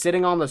I'm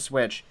sitting on the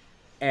Switch,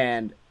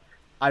 and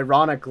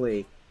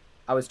ironically,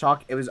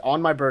 it was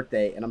on my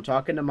birthday, and I'm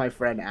talking to my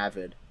friend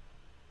Avid.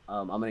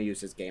 I'm going to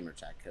use his gamer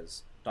tag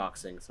because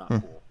doxing's not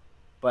cool.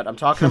 But I'm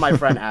talking to my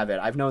friend Avid.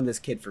 I've known this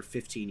kid for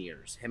 15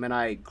 years. Him and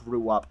I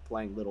grew up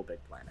playing Little Big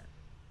Planet.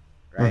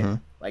 Right? Mm-hmm.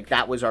 Like,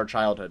 that was our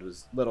childhood,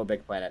 was Little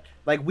Big Planet.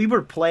 Like, we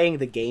were playing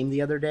the game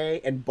the other day,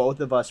 and both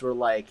of us were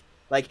like,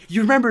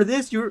 you remember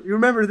this? You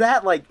remember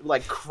that?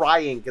 Like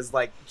crying, because,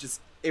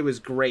 just, it was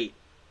great.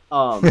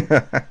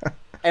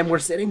 And we're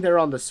sitting there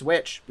on the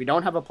Switch. We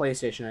don't have a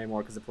PlayStation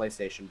anymore because the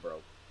PlayStation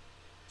broke.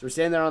 So we're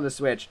sitting there on the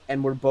Switch,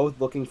 and we're both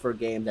looking for a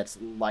game that's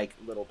like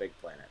Little Big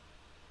Planet.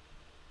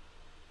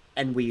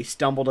 And we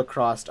stumbled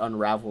across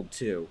Unraveled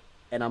 2,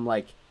 and I'm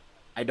like,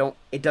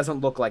 it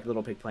doesn't look like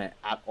Little Big Planet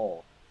at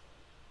all.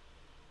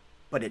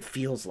 But it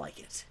feels like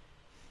it.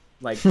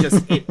 Like,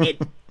 just,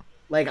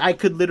 like, I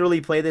could literally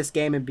play this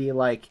game and be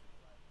like,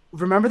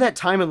 remember that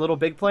time in Little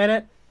Big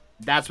Planet?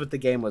 That's what the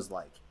game was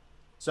like.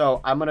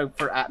 So,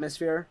 for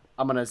atmosphere,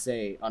 I'm gonna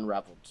say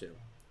Unraveled 2.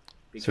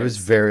 So it was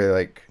very,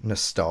 like,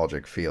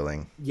 nostalgic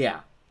feeling. Yeah.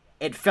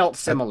 It felt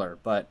similar,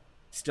 but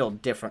still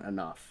different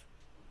enough.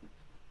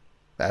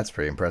 That's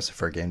pretty impressive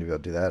for a game to be able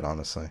to do that,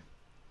 honestly.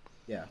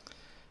 Yeah.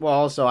 Well,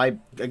 also, I,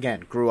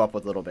 again, grew up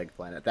with Little Big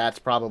Planet. That's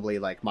probably,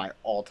 like, my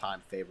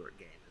all-time favorite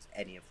game, is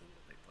any of the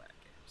Little Big Planet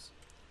games.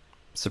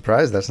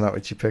 Surprised that's not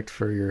what you picked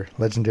for your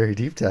Legendary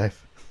Deep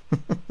Dive.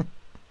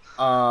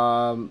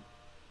 A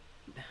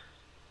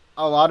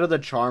lot of the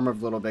charm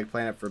of Little Big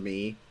Planet for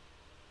me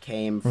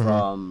came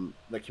from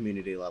the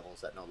community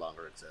levels that no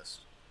longer exist.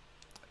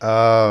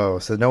 Oh,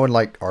 so no one,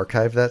 like,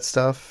 archived that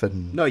stuff?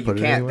 No, you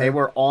can't. They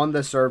were on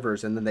the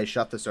servers, and then they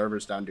shut the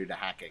servers down due to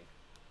hacking.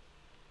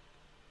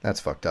 That's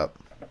fucked up.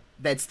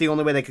 That's the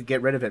only way they could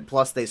get rid of it.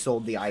 Plus, they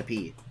sold the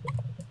IP.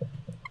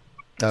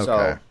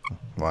 Okay.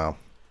 Wow.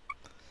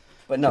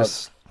 But no,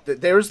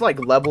 there's,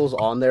 like, levels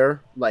on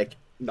there. Like,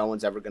 no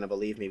one's ever going to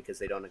believe me because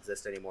they don't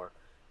exist anymore.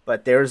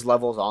 But there's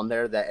levels on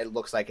there that it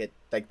looks like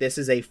this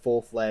is a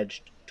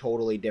full-fledged,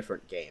 totally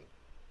different game.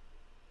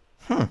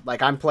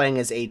 Like, I'm playing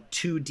as a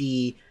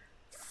 2D,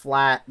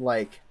 flat,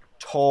 like,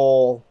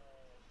 tall...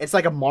 It's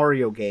like a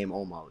Mario game,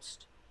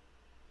 almost.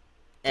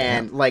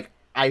 And, like,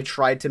 I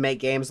tried to make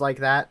games like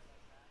that,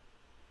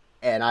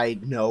 and I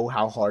know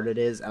how hard it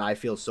is, and I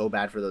feel so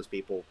bad for those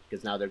people,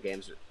 because now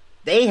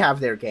they have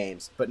their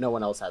games, but no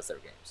one else has their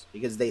games,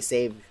 because they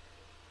save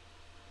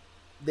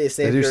do their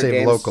save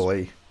games,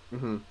 locally.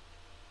 Mm-hmm,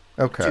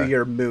 Okay. to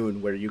your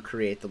moon, where you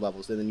create the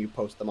levels, and then you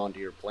post them onto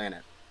your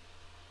planet.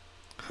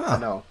 Huh.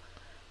 No.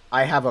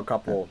 I have a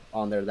couple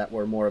on there that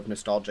were more of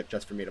nostalgic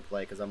just for me to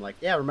play, because I'm like,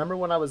 yeah, remember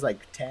when I was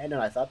like 10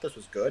 and I thought this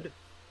was good?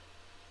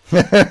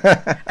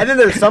 And then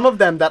there's some of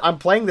them that I'm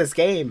playing this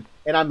game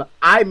and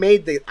I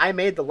made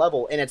the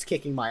level and it's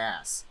kicking my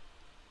ass.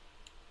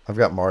 I've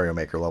got Mario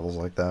Maker levels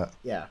like that.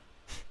 Yeah.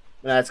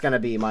 That's gonna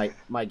be my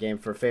game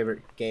for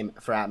favorite game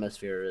for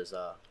atmosphere is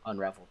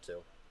Unraveled 2.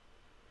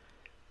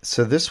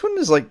 So this one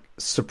is like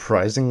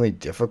surprisingly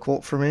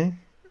difficult for me.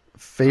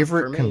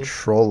 Favorite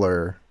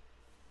controller.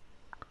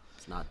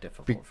 It's not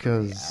difficult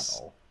because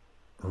for me at all.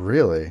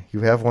 Really?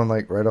 You have one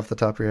like right off the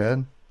top of your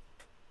head?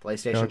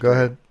 PlayStation. No, go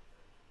ahead.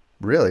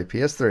 Really?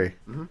 PS3?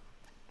 Mm-hmm.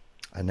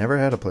 I never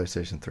had a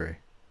PlayStation 3.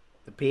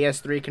 The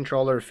PS3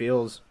 controller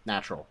feels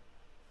natural.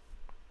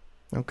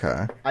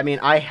 Okay. I mean,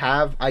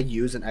 I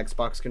use an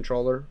Xbox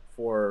controller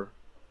for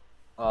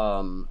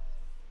um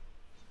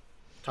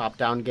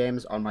top-down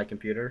games on my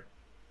computer,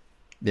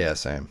 Yeah,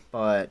 same.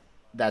 but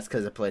that's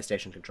because the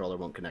PlayStation controller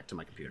won't connect to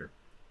my computer.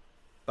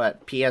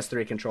 But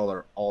PS3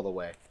 controller all the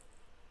way.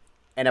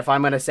 And if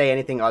I'm going to say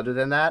anything other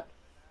than that,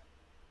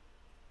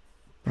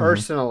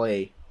 Hmm.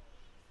 personally,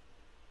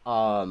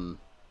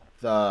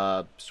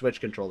 the Switch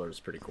controller is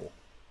pretty cool.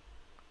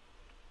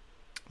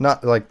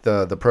 Not like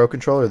the Pro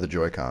controller or the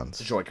Joy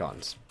The Cons.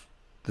 Joy-Cons.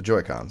 The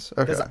Joy Cons.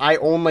 Okay. Because I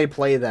only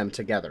play them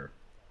together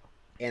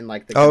in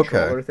like the Oh,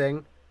 okay. controller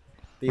thing.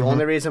 The Hmm.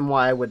 only reason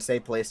why I would say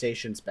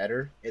PlayStation's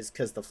better is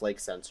because the flake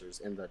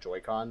sensors in the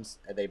Joy-Cons,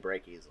 they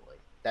break easily.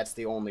 That's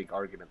the only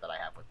argument that I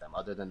have with them.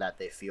 Other than that,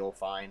 they feel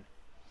fine.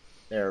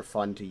 They're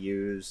fun to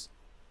use.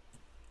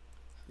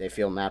 They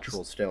feel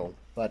natural still.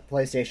 But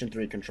PlayStation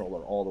 3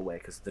 controller all the way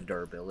because of the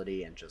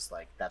durability and just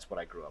like that's what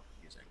I grew up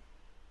using.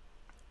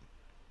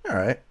 All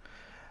right.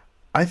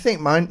 I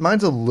think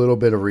mine's a little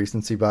bit of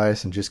recency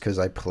bias, and just because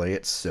I play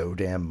it so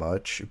damn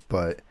much.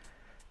 But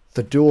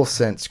the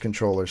DualSense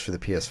controllers for the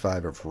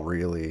PS5 have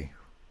really,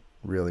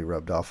 really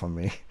rubbed off on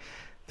me.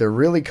 They're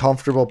really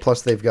comfortable.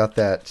 Plus, they've got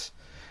that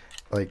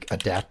like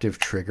adaptive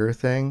trigger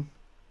thing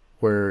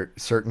where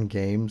certain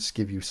games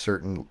give you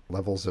certain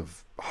levels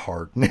of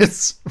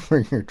hardness for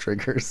your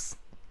triggers.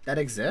 That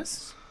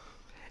exists?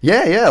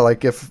 Yeah, yeah.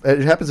 Like if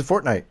it happens in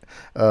Fortnite,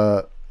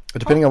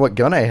 depending Huh. on what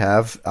gun I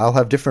have, I'll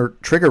have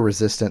different trigger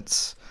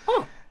resistance.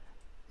 Huh.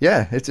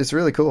 Yeah, it's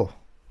really cool.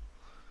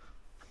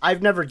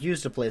 I've never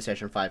used a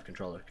PlayStation 5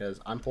 controller because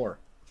I'm poor.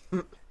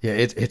 Yeah,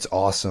 it's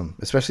awesome,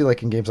 especially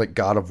like in games like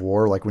God of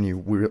War, like when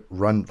you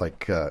run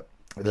like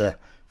the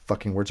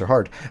fucking words are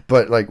hard,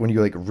 but like when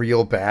you like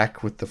reel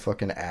back with the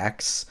fucking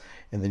axe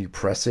and then you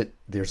press it,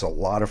 there's a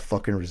lot of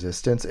fucking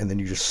resistance, and then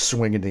you just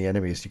swing into the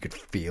enemies, you could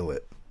feel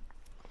it.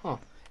 Huh.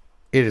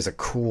 It is a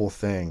cool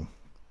thing.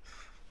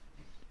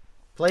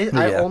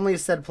 I Yeah. only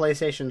said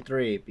PlayStation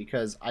 3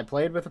 because I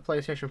played with a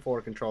PlayStation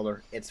 4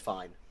 controller. It's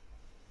fine.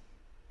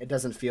 It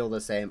doesn't feel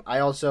the same. I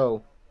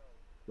also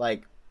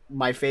like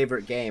my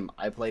favorite game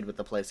I played with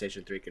the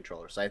PlayStation 3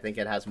 controller, so I think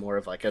it has more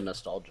of like a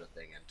nostalgia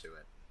thing into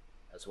it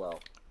as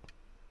well.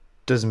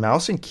 Does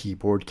mouse and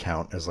keyboard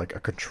count as like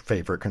a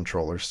favorite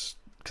controllers?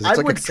 Because I it's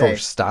like a would controller say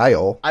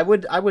style. I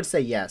would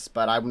say yes,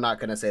 but I'm not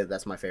gonna say that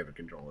that's my favorite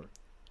controller.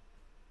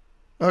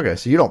 Okay,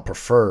 so you don't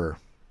prefer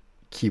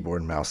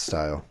keyboard and mouse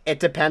style. It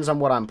depends on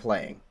what I'm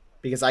playing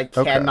because I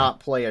Okay. cannot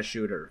play a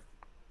shooter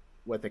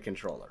with a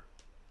controller.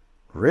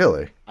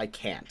 Really? I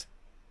can't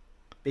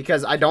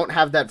because I don't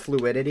have that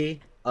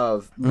fluidity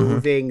of Mm-hmm.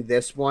 moving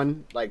this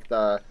one like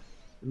the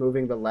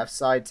moving the left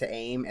side to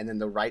aim and then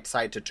the right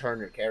side to turn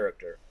your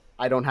character.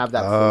 I don't have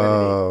that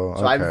fluidity. Oh,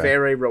 So I'm okay.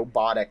 very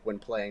robotic when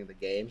playing the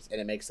games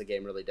and it makes the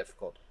game really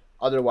difficult.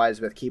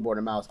 Otherwise with keyboard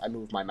and mouse, I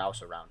move my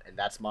mouse around and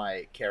that's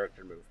my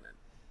character movement.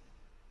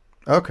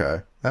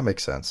 Okay, that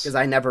makes sense. Because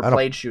I never I don't.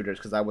 played shooters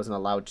because I wasn't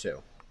allowed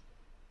to.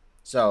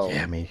 So,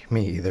 Yeah, me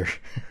either.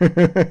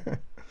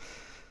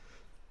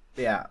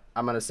 yeah,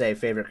 I'm going to say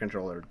favorite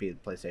controller would be the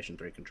PlayStation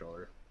 3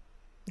 controller.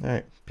 All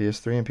right,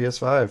 PS3 and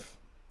PS5.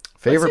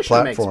 Favorite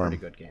PlayStation makes pretty platform.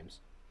 good games.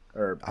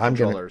 Or I'm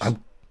gonna. controllers.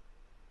 I'm.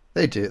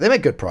 They do. They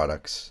make good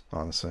products.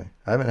 Honestly,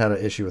 I haven't had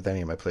an issue with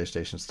any of my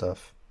PlayStation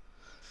stuff.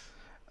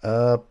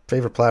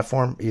 Favorite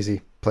platform,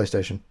 easy.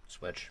 PlayStation.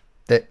 Switch.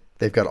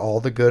 They've got all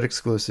the good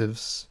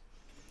exclusives.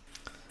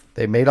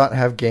 They may not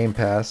have Game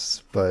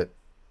Pass, but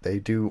they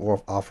do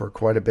offer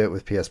quite a bit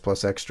with PS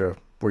Plus Extra,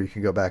 where you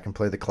can go back and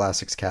play the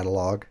classics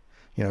catalog.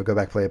 You know, go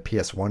back and play a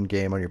PS1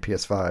 game on your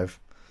PS5.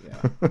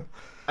 Yeah.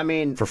 I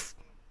mean, For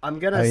I'm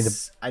gonna. I mean, the,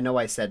 I know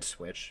I said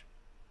Switch.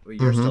 Well,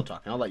 you're hmm still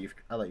talking. I'll let you.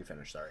 I'll let you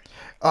finish. Sorry.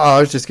 Oh, I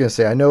was just gonna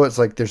say, I know it's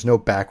like there's no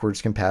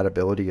backwards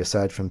compatibility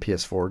aside from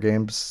PS4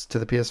 games to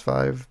the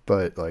PS5,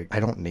 but like I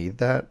don't need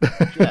that.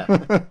 Yeah.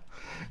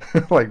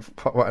 Like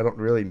I don't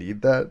really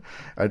need that.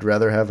 I'd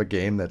rather have a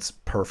game that's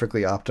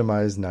perfectly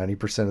optimized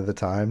 90% of the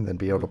time than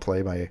be able to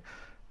play my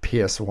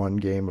PS1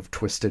 game of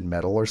Twisted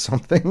Metal or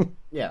something.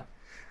 Yeah.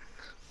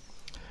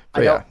 I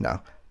But yeah, don't.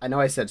 no. I know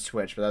I said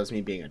Switch, but that was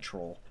me being a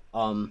troll.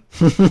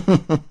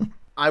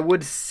 I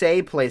would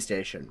say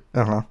PlayStation,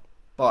 Uh-huh.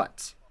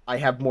 but I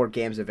have more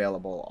games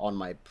available on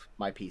my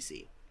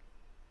PC.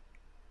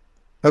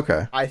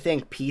 Okay. I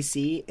think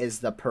PC is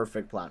the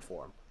perfect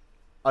platform.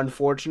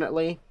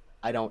 Unfortunately,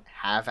 I don't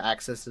have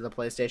access to the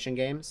PlayStation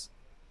games,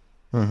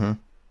 Mm-hmm.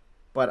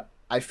 but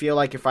I feel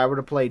like if I were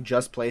to play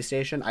just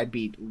PlayStation, I'd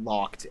be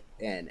locked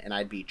in and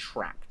I'd be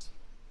trapped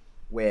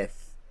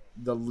with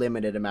the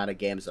limited amount of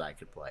games that I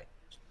could play.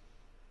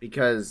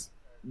 Because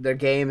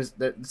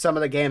some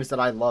of the games that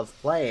I love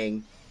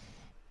playing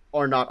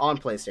are not on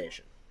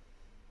PlayStation.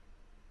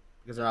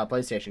 Because they're not a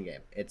PlayStation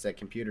game. It's a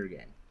computer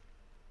game.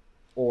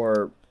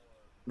 Or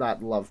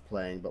not love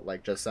playing, but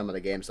like just some of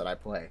the games that I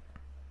play.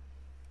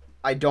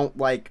 I don't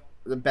like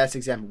the best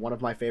example, one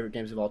of my favorite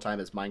games of all time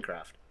is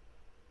Minecraft.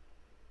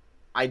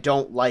 I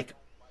don't like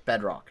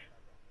Bedrock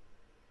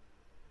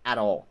at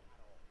all.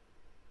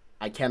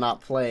 I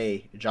cannot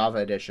play Java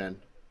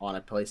Edition on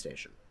a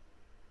PlayStation.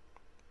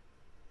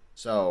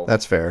 So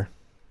That's fair.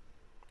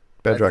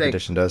 Bedrock think-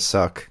 Edition does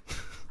suck.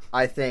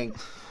 I think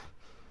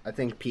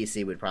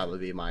PC would probably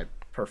be my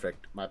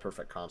perfect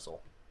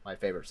console, my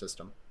favorite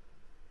system.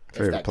 If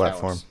Favorite that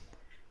platform. counts.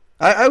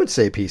 I would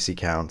say PC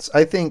counts.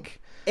 I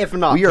think If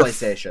not We are-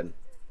 PlayStation.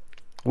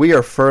 we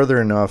are further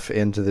enough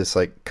into this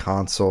like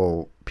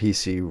console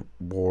PC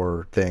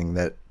war thing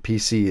that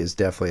PC is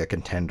definitely a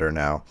contender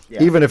now.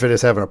 Yeah. Even if it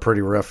is having a pretty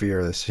rough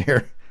year this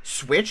year.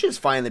 Switch is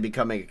finally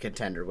becoming a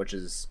contender, which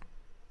is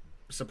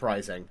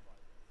surprising.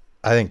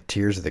 I think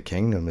Tears of the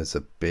Kingdom is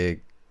a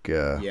big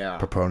Yeah.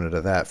 proponent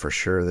of that for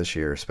sure this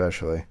year,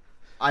 especially.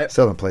 I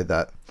Still haven't played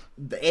that.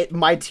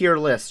 my tier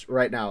list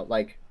right now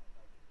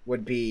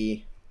would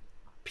be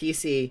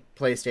PC,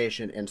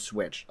 PlayStation, and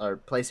Switch. Or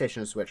PlayStation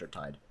and Switch are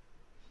tied.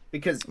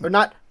 Because or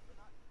not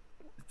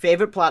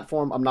favorite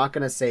platform, I'm not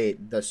gonna say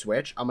the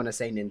Switch, I'm gonna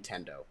say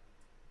Nintendo.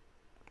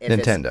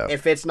 Nintendo.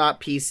 If it's not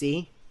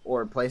PC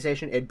or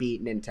PlayStation, it'd be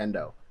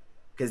Nintendo.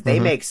 Because they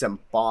make some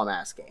bomb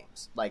ass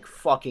games. Like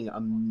fucking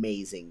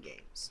amazing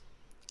games.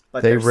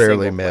 But They they're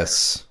rarely single player.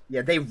 miss.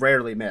 Yeah, they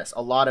rarely miss.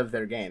 A lot of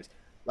their games.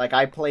 Like,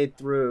 I played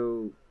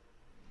through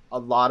a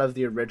lot of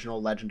the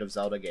original Legend of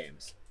Zelda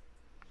games.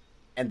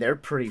 And they're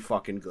pretty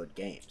fucking good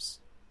games.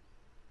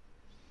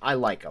 I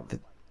like them.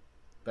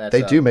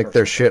 They do make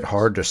their shit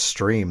hard to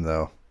stream,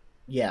 though.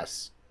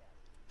 Yes.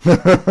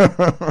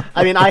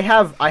 I mean, I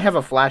have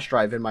a flash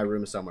drive in my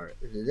room somewhere.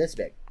 This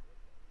big.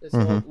 This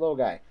little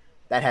guy.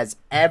 That has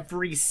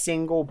every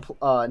single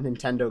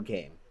Nintendo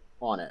game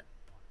on it.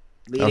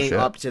 Leading shit.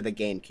 up to the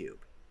GameCube.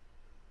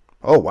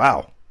 Oh,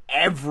 wow.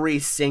 Every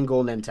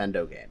single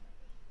Nintendo game.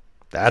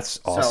 That's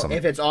awesome. So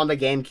if it's on the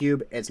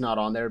GameCube, it's not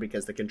on there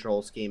because the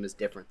control scheme is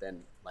different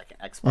than like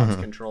an Xbox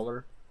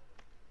controller.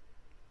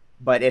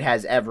 But it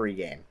has every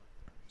game.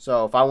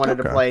 So if I wanted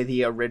to play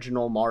the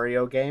original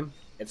Mario game,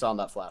 it's on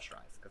that flash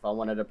drive. If I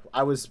wanted to,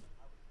 I was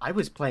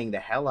playing the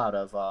hell out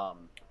of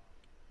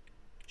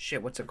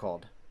what's it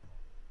called?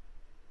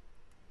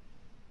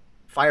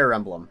 Fire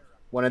Emblem.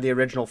 One of the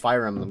original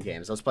Fire Emblem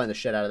games. I was playing the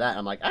shit out of that, and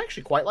I'm like, I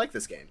actually quite like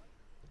this game.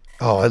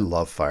 Oh, I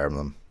love Fire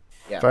Emblem.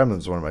 Yeah. Fire Emblem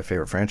is one of my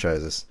favorite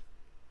franchises.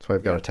 That's why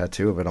I've got a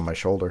tattoo of it on my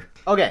shoulder.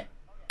 Okay.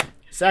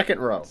 Second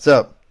row.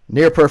 So,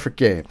 near perfect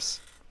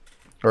games.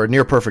 Or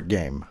near perfect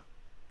game.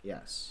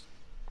 Yes.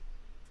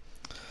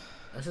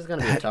 This is going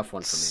to be a tough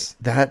one for me.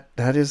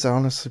 That is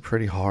honestly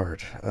pretty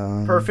hard.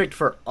 Perfect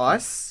for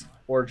us,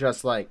 or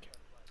just like...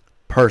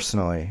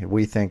 Personally,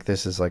 we think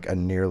this is like a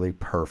nearly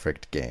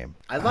perfect game.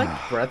 I like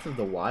Breath of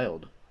the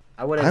Wild.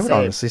 I would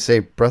honestly say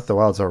Breath of the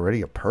Wild is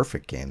already a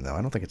perfect game, though.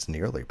 I don't think it's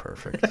nearly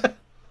perfect.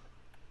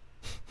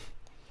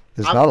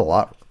 There's not a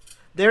lot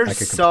I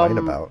could complain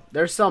about.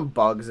 There's some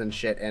bugs and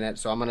shit in it,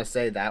 so I'm gonna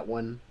say that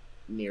one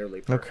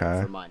nearly perfect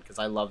for mine because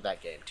I love that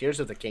game.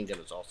 Tears of the Kingdom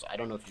is also. I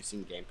don't know if you've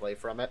seen gameplay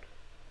from it,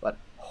 but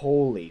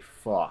holy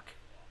fuck!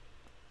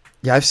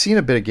 Yeah, I've seen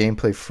a bit of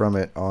gameplay from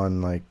it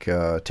on like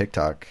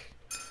TikTok,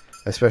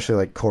 especially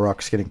like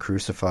Korok's getting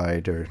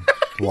crucified or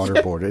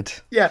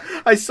waterboarded. Yeah,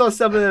 I saw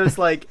something that was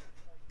like,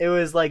 it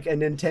was like a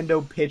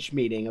Nintendo pitch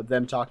meeting of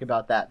them talking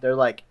about that. They're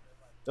like,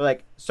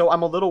 so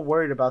I'm a little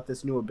worried about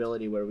this new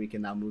ability where we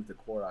can now move the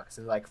Koroks.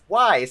 And they're like,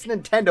 why? It's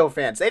Nintendo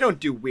fans. They don't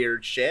do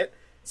weird shit.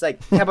 It's like,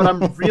 yeah, but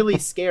I'm really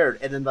scared.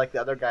 And then like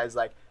the other guy's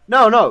like,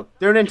 no,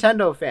 they're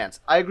Nintendo fans.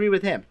 I agree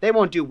with him. They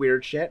won't do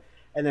weird shit.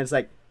 And then it's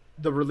like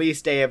the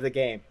release day of the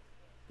game.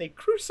 They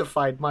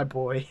crucified my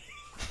boy.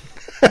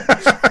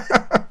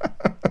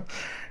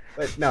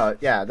 But no,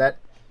 yeah, that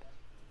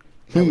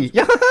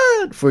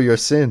for your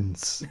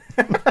sins.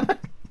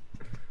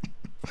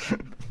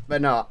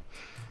 But no,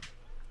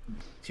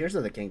 Tears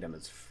of the Kingdom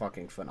is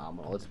fucking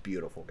phenomenal. It's a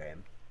beautiful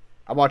game.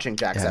 I'm watching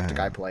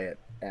Jacksepticeye play it,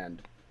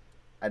 and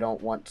I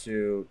don't want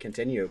to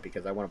continue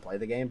because I want to play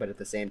the game, but at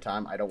the same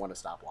time, I don't want to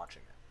stop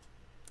watching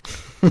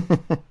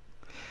it.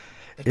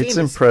 It's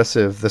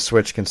impressive the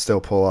Switch can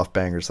still pull off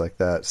bangers like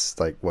that. It's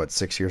like, what,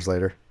 6 years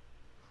later?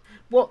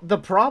 Well, the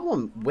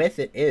problem with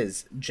it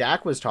is, Sean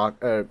was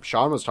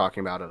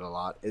talking about it a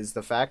lot, is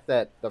the fact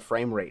that the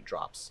frame rate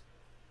drops.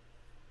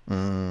 A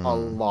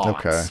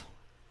lot. Okay.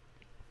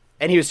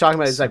 And he was talking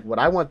about, he's like, what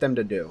I want them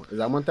to do is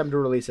I want them to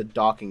release a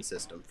docking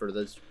system for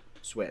the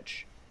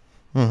Switch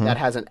that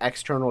has an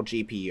external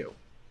GPU.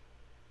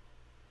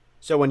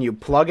 So when you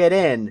plug it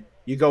in,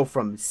 you go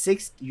from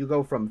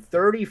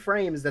 30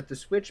 frames that the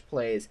Switch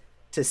plays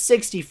to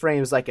 60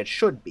 frames like it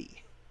should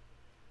be.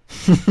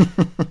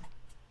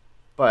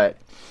 But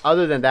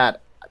other than that,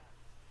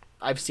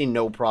 I've seen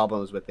no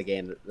problems with the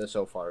game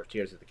so far,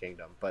 Tears of the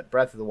Kingdom. But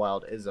Breath of the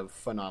Wild is a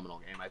phenomenal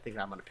game. I think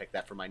I'm going to pick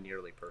that for my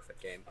nearly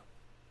perfect game.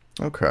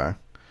 Okay.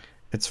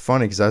 It's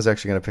funny because I was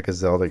actually going to pick a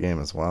Zelda game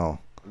as well.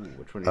 Ooh,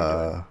 which one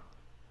are you doing?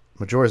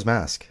 Majora's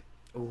Mask.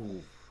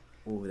 Ooh,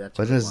 that's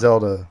Legend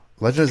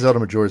of Zelda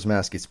Majora's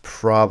Mask is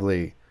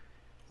probably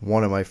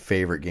one of my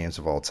favorite games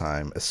of all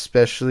time,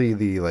 especially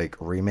the like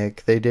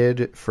remake they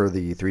did for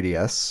the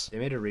 3DS. They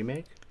made a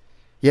remake?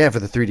 Yeah, for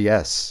the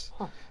 3DS.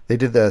 Huh. They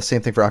did the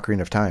same thing for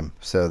Ocarina of Time,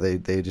 so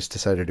they just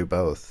decided to do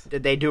both.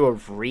 Did they do a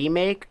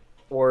remake,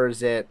 or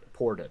is it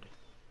ported?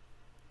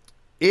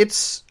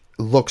 It's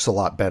looks a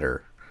lot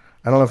better.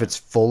 I don't know if it's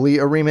fully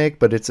a remake,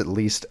 but it's at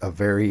least a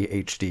very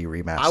HD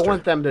remaster. I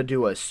want them to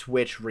do a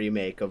Switch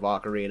remake of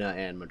Ocarina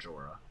and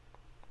Majora.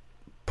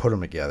 Put them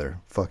together.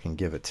 Fucking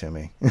give it to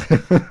me.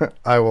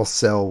 I will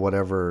sell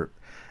whatever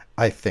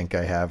I think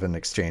I have in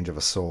exchange of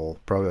a soul.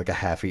 Probably like a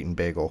half-eaten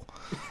bagel.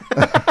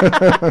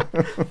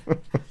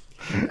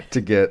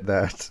 To get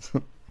that.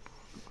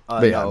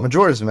 But yeah, no.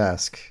 Majora's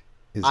Mask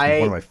is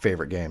one of my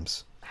favorite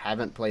games.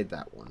 Haven't played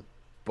that one,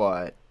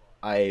 but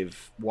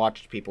I've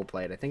watched people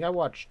play it.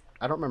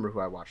 I don't remember who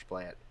I watched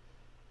play it.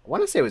 I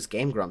want to say it was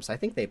Game Grumps. I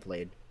think they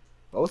played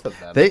both of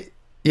them. They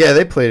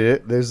played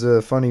it. There's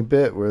a funny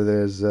bit where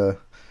the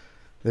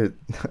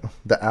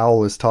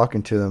owl is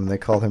talking to them. They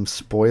call him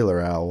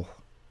Spoiler Owl.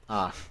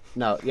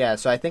 No, yeah.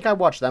 So I think I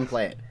watched them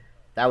play it.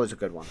 That was a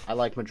good one. I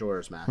like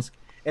Majora's Mask.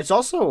 It's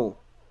also,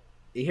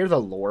 you hear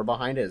the lore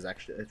behind it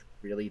it's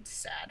really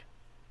sad.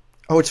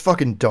 Oh, it's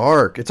fucking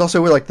dark. It's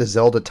also where like the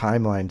Zelda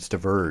timelines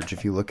diverge.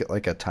 If you look at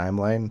like a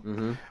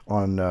timeline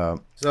on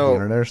the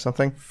internet or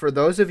something. For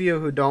those of you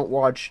who don't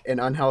watch an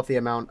unhealthy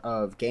amount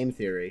of game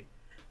theory,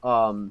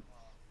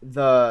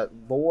 the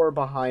lore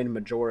behind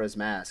Majora's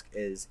Mask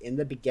is in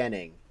the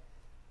beginning,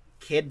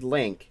 Kid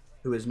Link,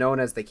 who is known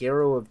as the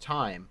hero of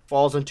time,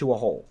 falls into a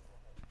hole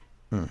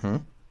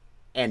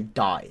and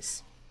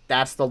dies.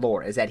 That's the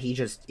lore, is that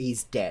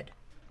he's dead.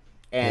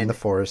 And in the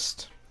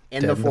forest.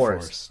 In the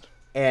forest.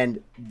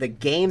 And the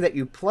game that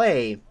you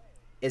play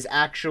is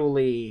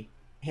actually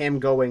him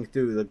going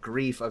through the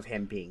grief of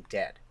him being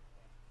dead.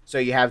 So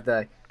you have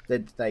the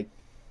like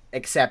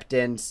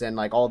acceptance and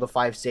like all the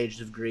 5 stages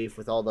of grief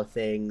with all the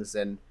things,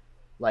 and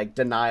like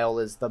denial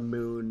is the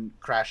moon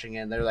crashing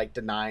in. They're like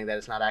denying that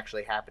it's not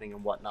actually happening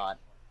and whatnot.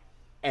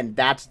 And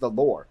that's the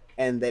lore.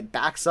 And it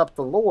backs up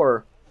the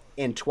lore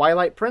in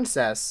Twilight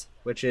Princess,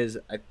 which is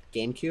a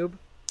GameCube.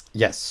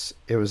 Yes,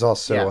 it was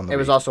also on the Wii. It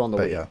was also on the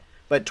Wii. Yeah.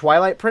 But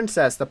Twilight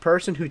Princess, the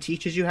person who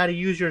teaches you how to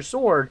use your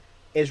sword,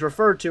 is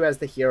referred to as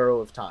the hero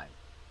of time.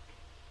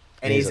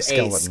 And he's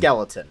a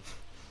skeleton.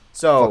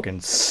 So fucking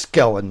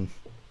skeleton.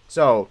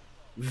 So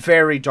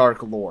very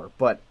dark lore,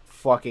 but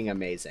fucking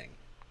amazing.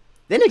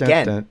 Then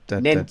again,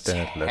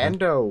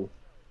 Nintendo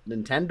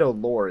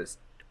lore is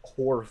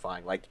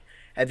horrifying. Like,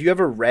 have you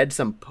ever read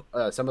some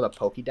of the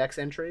Pokédex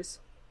entries?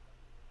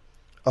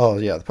 Oh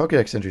yeah, the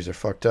Pokédex entries are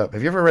fucked up.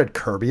 Have you ever read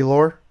Kirby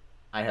lore?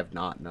 I have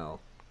not. No.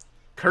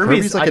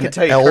 Kirby's like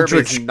an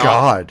eldritch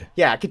god.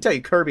 Yeah, I can tell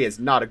you Kirby is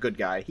not a good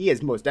guy. He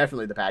is most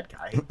definitely the bad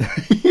guy.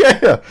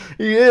 Yeah,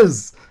 he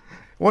is.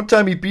 One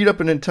time he beat up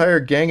an entire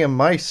gang of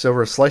mice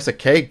over a slice of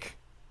cake.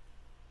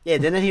 Yeah,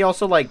 didn't he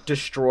also like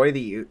destroy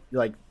the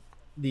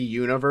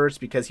universe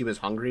because he was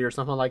hungry or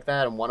something like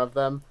that? And one of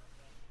them,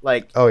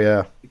 like, oh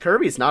yeah,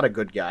 Kirby's not a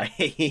good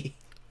guy.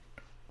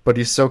 But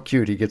he's so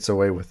cute, he gets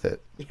away with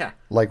it. Yeah,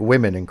 like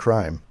women in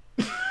crime.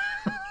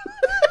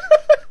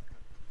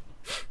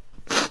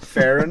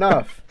 Fair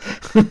enough.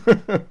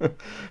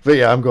 But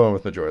yeah, I'm going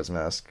with Majora's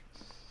Mask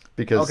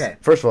because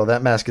first of all,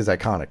 that mask is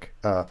iconic.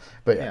 But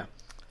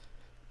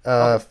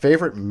yeah.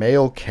 Favorite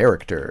male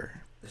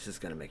character. This is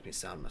gonna make me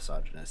sound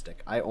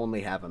misogynistic. I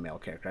only have a male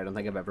character. I don't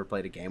think I've ever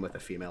played a game with a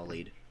female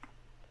lead.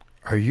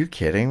 Are you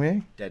kidding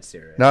me? Dead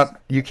serious.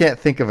 You can't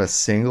think of a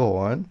single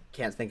one?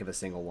 Can't think of a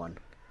single one.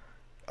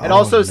 It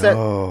also said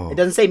it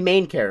doesn't say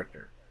main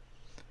character.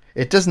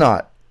 It does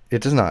not.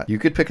 It does not. You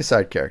could pick a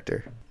side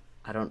character.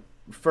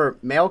 For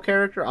male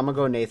character, I'm gonna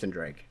go Nathan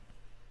Drake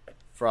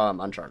from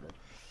Uncharted.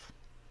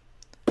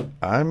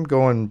 I'm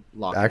going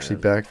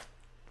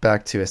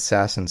back to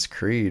Assassin's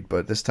Creed,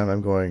 but this time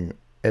I'm going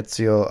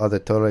Ezio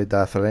Auditore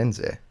da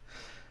Firenze,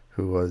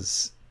 who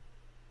was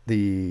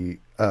the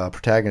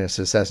protagonist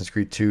of Assassin's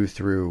Creed 2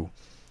 through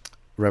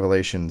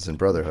Revelations and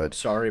Brotherhood.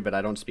 Sorry, but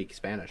I don't speak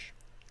Spanish.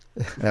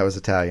 That was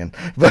Italian.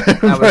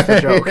 That was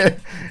the joke.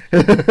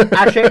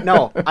 Actually,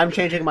 no. I'm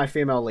changing my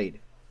female lead.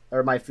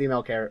 Or my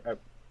female character.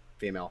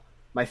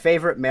 My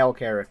favorite male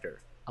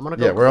character. I'm gonna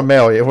go. Yeah, we're on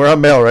male. We're on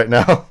male right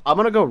now. I'm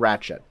gonna go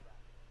Ratchet.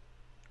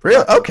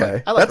 Really?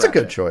 Okay, like that's Ratchet. A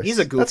good choice. He's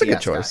a goofy. That's a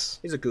good choice. Guy.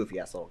 He's a goofy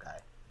ass little guy.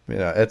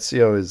 Yeah,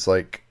 Ezio is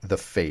like the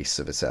face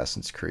of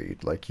Assassin's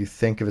Creed. Like, you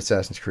think of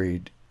Assassin's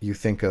Creed, you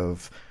think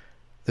of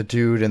the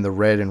dude in the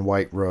red and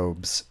white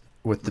robes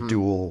with the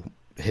dual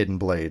hidden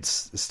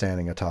blades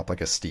standing atop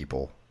like a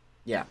steeple.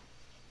 Yeah.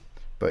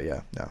 But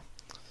yeah, no.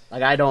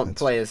 Like, I don't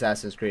play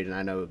Assassin's Creed, and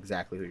I know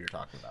exactly who you're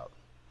talking about.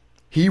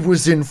 He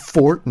was in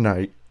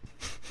Fortnite.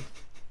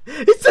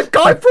 It's a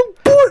guy from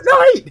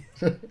Fortnite!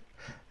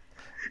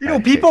 You know,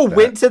 people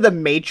went to the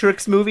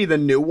Matrix movie, the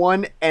new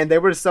one, and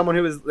there was someone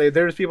who was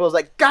people who was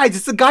like, guys,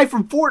 it's a guy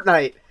from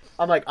Fortnite.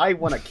 I'm like, I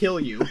want to kill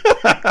you.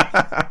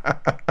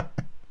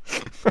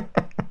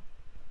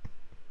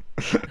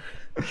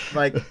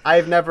 Like,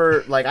 I've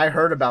never, like, I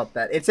heard about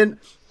that.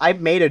 I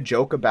made a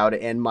joke about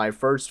it in my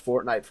first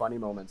Fortnite Funny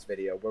Moments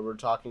video where we're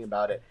talking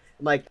about it.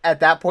 Like, at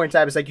that point in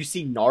time, it's like, you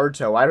see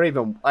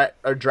Naruto,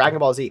 or Dragon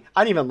Ball Z.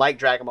 I don't even like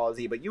Dragon Ball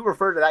Z, but you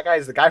refer to that guy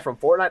as the guy from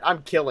Fortnite,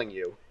 I'm killing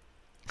you.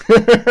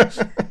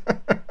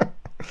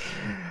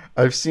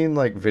 I've seen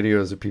like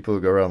videos of people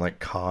who go around like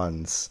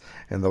cons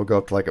and they'll go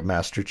up to like a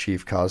Master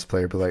Chief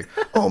cosplayer and be like,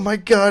 "Oh my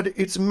god,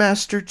 it's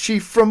Master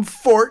Chief from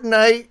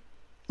Fortnite."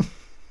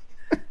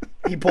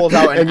 He pulls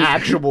out an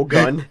actual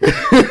gun.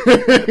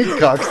 He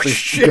cocks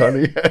the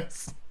gun he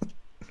has.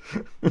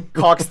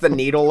 Cocks the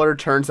needler,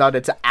 turns out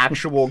it's an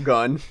actual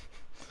gun.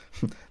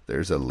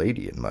 There's a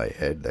lady in my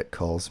head that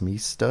calls me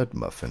Stud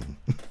Muffin.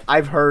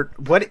 I've heard...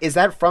 What, is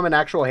that from an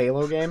actual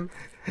Halo game?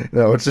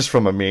 No, it's just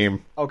from a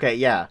meme. Okay,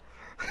 yeah.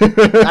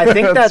 I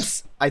think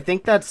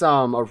that's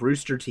a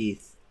Rooster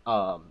Teeth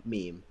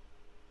meme.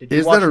 Did you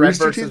Is watch that a Red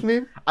Rooster versus... Teeth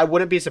meme? I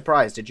wouldn't be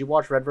surprised. Did you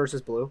watch Red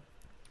versus Blue?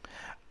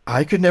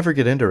 I could never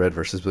get into Red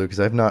versus Blue because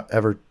I've not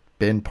ever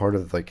been part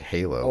of like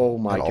Halo. Oh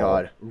my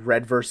god,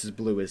 Red versus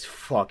Blue is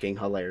fucking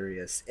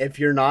hilarious. If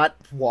you're not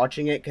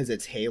watching it because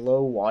it's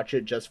Halo, watch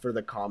it just for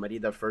the comedy.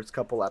 The first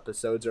couple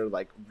episodes are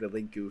like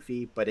really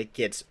goofy, but it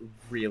gets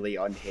really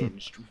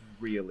unhinged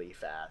really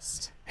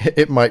fast.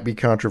 It might be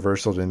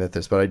controversial to admit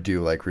this, but I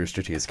do like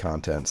Rooster Teeth's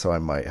content, so I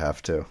might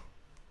have to.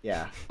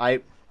 Yeah,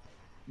 wait,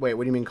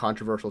 what do you mean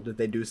controversial? Did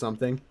they do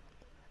something?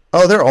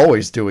 Oh, they're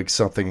always doing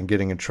something and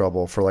getting in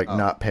trouble for like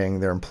not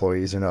paying their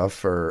employees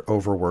enough or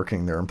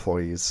overworking their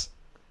employees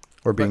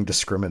or being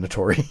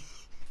discriminatory.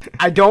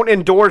 I don't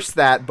endorse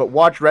that, but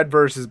watch Red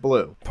versus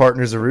Blue.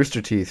 Partners of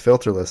Rooster Teeth,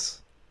 filterless.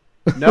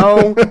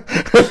 No.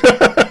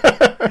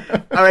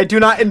 All right, do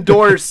not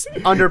endorse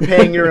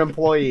underpaying your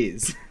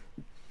employees.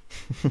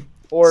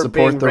 Or support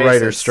being the racist.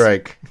 writer's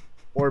strike.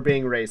 Or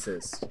being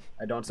racist.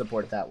 I don't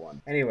support that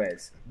one.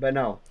 Anyways, but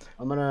no,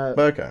 I'm gonna.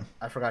 Okay.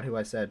 I forgot who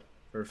I said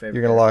for favorite.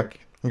 You're gonna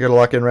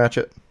lock in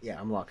Ratchet? Yeah,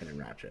 I'm locking in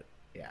Ratchet.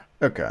 Yeah.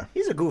 Okay.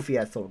 He's a goofy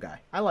ass little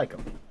guy. I like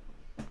him.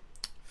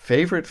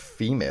 Favorite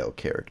female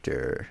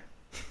character?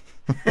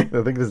 I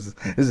think this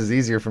is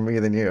easier for me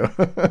than you.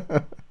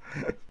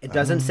 It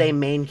doesn't say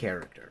main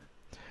character.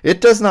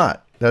 It does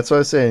not. That's what I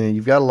was saying.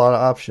 You've got a lot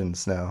of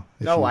options now.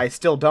 No, I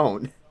still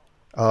don't.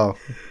 Oh.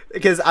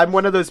 Because I'm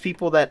one of those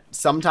people that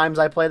sometimes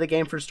I play the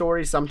game for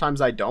story,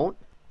 sometimes I don't.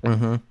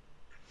 Mm-hmm.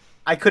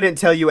 I couldn't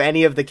tell you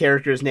any of the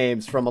characters'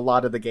 names from a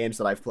lot of the games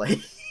that I've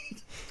played.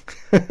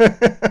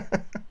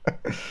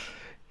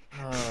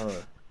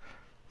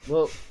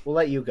 We'll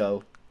let you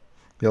go.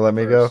 You'll let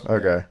me go?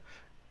 Okay.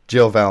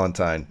 Jill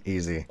Valentine.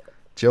 Easy.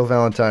 Jill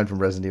Valentine from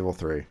Resident Evil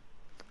 3.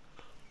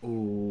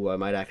 Ooh, I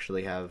might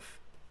actually have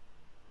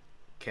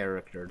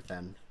character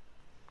then.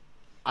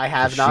 I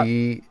have not...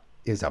 She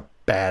is a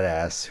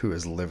badass who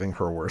is living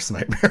her worst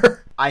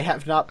nightmare. I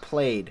have not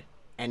played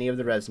any of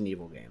the Resident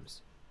Evil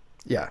games.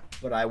 Yeah.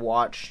 But I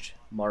watched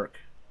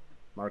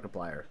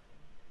Markiplier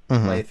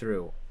play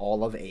through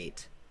all of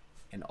 8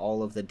 and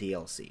all of the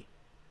DLC.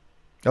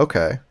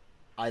 Okay.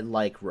 I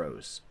like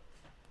Rose.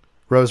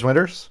 Rose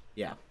Winters?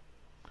 Yeah.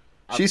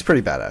 She's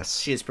pretty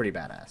badass. She is pretty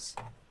badass.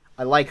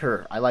 I like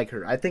her.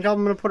 I think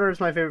I'm going to put her as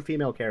my favorite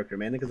female character,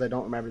 mainly because I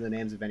don't remember the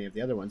names of any of the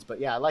other ones. But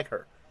yeah, I like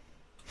her.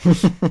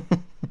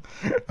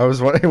 I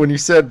was wondering, when you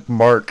said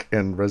Mark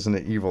in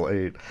Resident Evil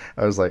 8,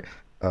 I was like,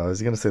 is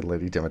he going to say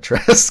Lady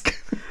Dimitrescu?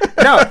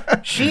 No,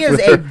 she is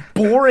a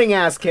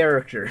boring-ass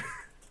character.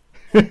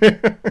 You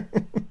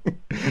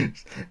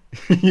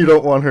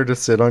don't want her to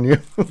sit on you?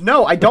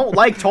 No, I don't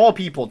like tall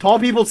people. Tall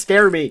people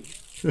scare me.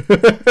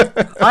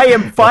 I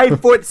am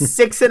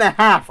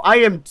 5'6.5". I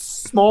am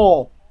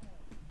small.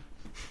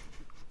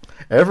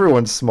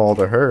 Everyone's small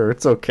to her.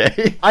 It's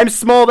okay. I'm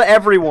small to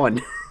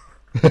everyone.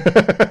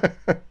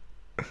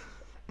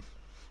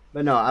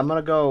 But no, I'm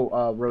gonna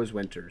go Rose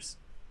Winters.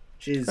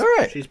 She's all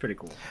right. She's pretty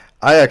cool.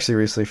 I actually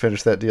recently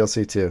finished that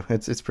DLC too.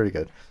 It's pretty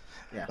good.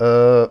 Yeah.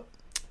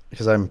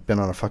 Because I've been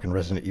on a fucking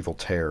Resident Evil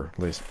tear at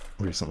least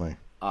recently.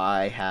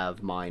 I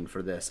have mine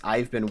for this.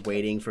 I've been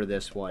waiting for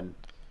this one.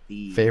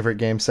 Favorite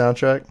game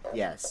soundtrack?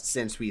 Yes,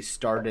 since we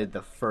started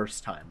the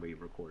first time we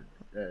recorded.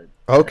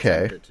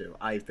 Okay.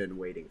 I've been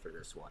waiting for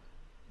this one.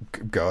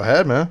 Go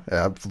ahead, man.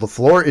 The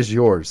floor is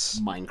yours.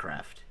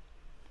 Minecraft.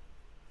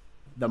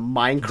 The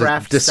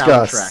Minecraft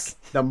Discuss. soundtrack.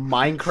 The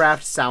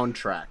Minecraft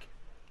soundtrack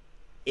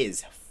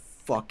is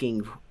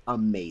fucking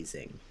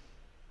amazing.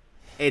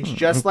 It's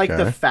just like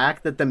the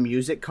fact that the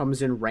music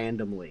comes in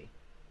randomly.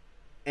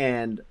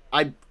 And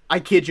I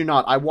kid you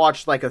not, I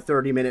watched like a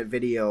 30-minute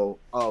video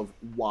of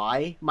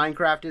why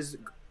Minecraft is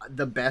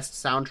the best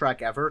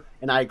soundtrack ever,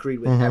 and I agreed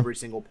with every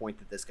single point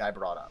that this guy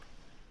brought up.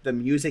 The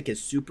music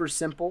is super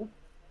simple,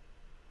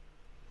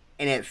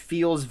 and it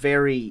feels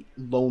very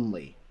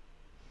lonely,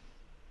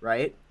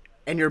 right?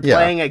 And you're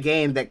playing a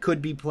game that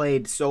could be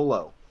played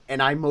solo,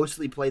 and I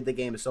mostly played the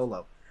game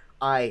solo.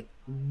 I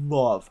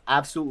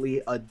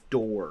absolutely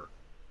adore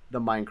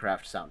the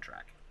Minecraft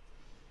soundtrack.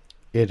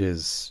 It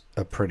is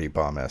a pretty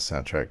bomb-ass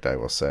soundtrack, I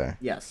will say.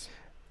 Yes.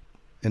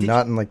 And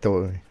not in like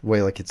the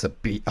way like it's a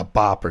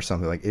bop or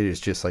something. Like, it is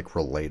just like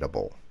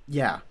relatable.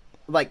 Yeah.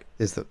 Like,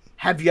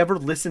 have you ever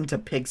listened to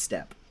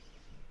Pigstep?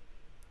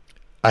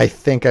 I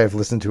think I've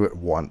listened to it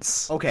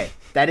once. Okay,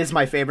 that is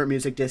my favorite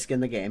music disc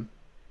in the game.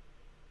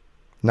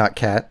 Not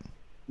Cat?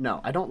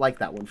 No, I don't like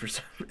that one for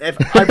some...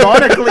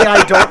 Ironically,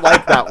 I don't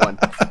like that one.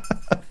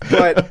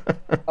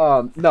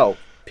 But, no.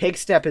 Pig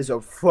Step is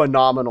a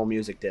phenomenal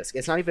music disc.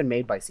 It's not even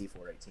made by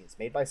C418. It's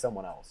made by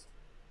someone else.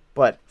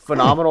 But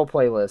phenomenal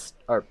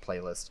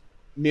playlist,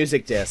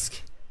 music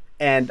disc.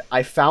 And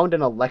I found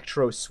an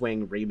electro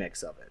swing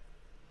remix of it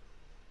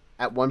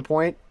at one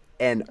point,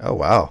 and oh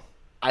wow,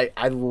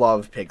 I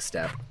love Pig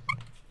Step.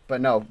 But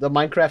no, the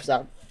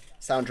Minecraft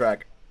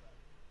soundtrack,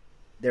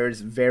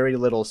 there's very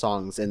little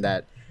songs in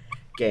that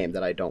game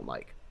that I don't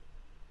like.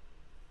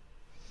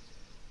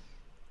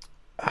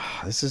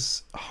 This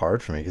is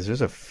hard for me because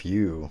there's a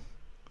few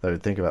that I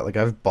think about. Like,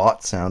 I've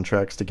bought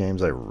soundtracks to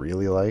games I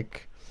really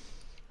like.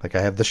 Like,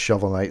 I have the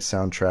Shovel Knight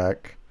soundtrack.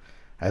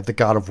 I have the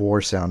God of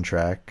War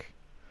soundtrack.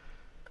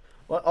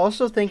 Well, I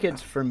also think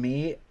it's, for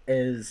me,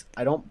 is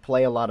I don't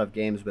play a lot of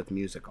games with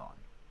music on.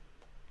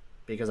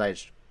 Because I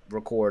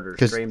record or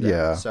stream them,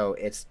 yeah. So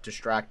it's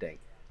distracting.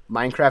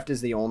 Minecraft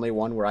is the only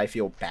one where I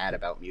feel bad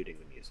about muting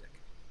the music.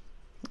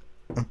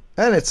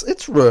 And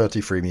it's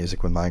royalty-free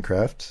music with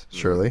Minecraft,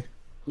 surely.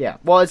 Yeah,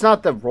 well, it's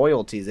not the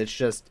royalties. It's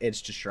just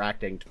it's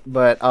distracting.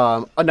 But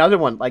another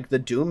one, like the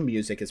Doom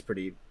music, is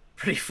pretty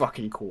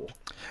fucking cool.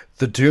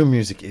 The Doom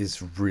music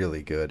is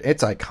really good.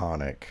 It's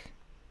iconic.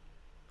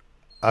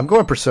 I'm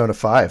going Persona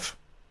 5.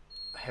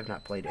 I have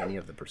not played any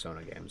of the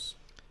Persona games.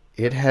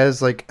 It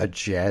has like a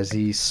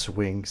jazzy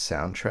swing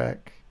soundtrack,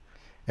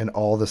 and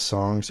all the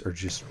songs are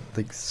just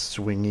like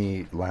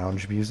swingy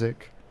lounge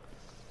music.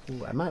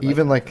 Ooh, I might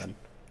even like like,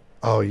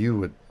 oh, you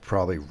would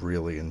probably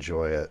really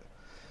enjoy it.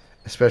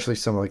 Especially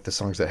some of like the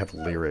songs that have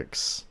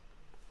lyrics.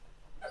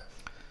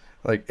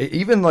 Like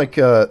even like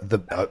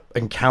the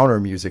encounter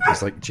music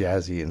is like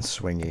jazzy and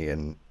swingy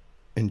and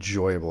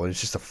enjoyable. And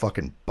it's just a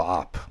fucking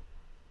bop.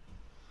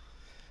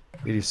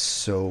 It is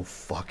so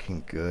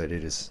fucking good.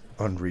 It is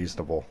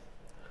unreasonable.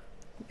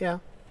 Yeah,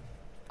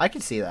 I can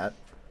see that.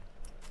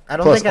 I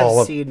don't Plus think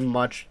I've seen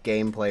much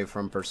gameplay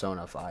from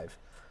Persona 5.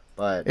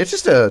 But it's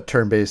just a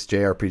turn-based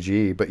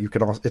JRPG, but you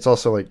can also, it's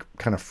also like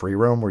kind of free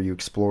roam where you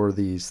explore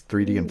these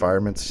 3D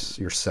environments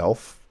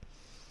yourself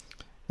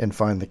and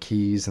find the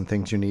keys and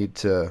things you need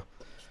to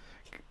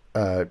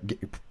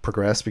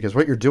progress. Because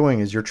what you're doing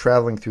is you're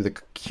traveling through the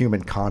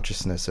human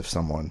consciousness of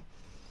someone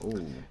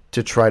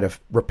to try to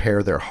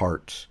repair their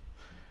heart.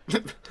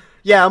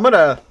 Yeah, I'm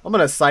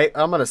gonna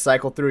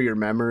cycle through your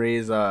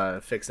memories,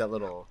 fix that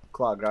little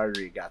clogged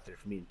artery you got there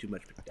from eating too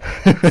much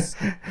potatoes.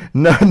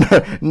 No,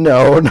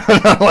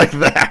 not like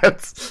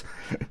that.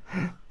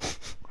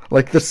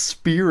 Like the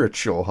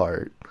spiritual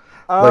heart.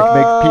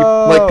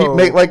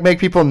 Make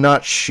people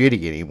not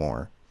shitty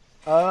anymore.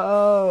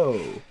 Oh.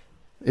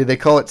 They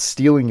call it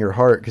stealing your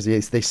heart because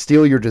they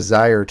steal your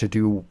desire to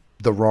do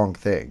the wrong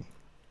thing.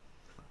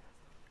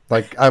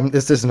 Like,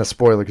 this isn't a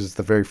spoiler because it's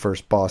the very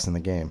first boss in the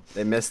game.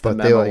 They missed the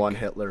memo on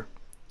Hitler.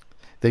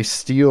 They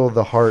steal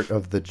the heart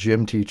of the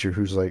gym teacher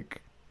who's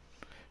like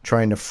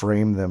trying to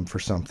frame them for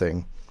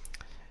something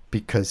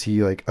because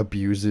he like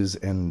abuses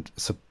and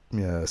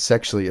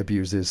sexually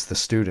abuses the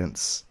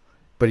students,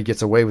 but he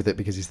gets away with it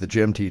because he's the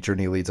gym teacher and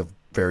he leads a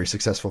very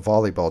successful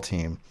volleyball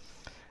team.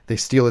 They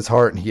steal his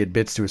heart and he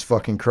admits to his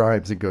fucking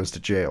crimes and goes to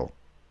jail.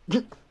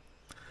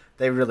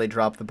 They really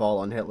dropped the ball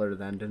on Hitler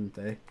then, didn't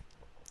they?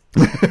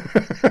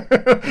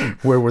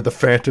 Where were the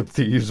phantom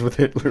thieves with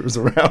Hitler's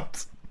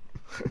around?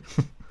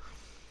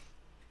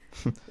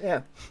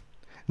 Yeah.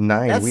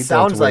 9, that we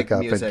sounds don't wake like up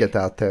music. and get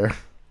out there.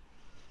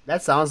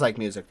 That sounds like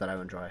music that I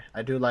enjoy.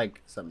 I do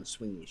like some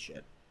swingy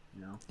shit,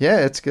 you know? Yeah,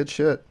 it's good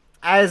shit.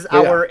 As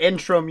our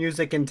intro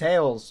music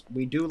entails,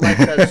 we do like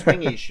that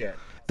swingy shit.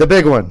 The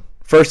big one.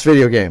 First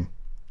video game.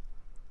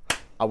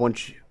 I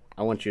want you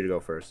to go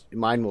first.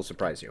 Mine will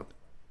surprise you.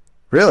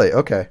 Really?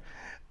 Okay.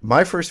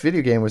 My first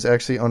video game was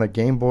actually on a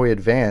Game Boy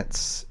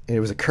Advance, and it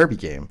was a Kirby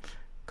game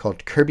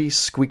called Kirby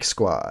Squeak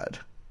Squad.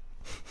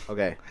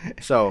 Okay,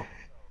 so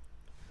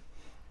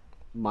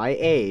my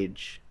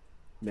age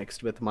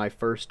mixed with my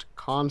first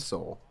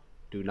console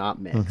do not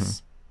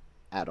mix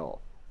at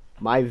all.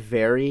 My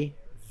very,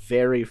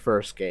 very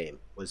first game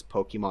was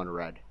Pokemon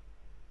Red.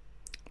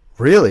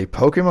 Really?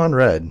 Pokemon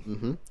Red?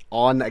 Mm-hmm.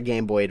 On a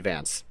Game Boy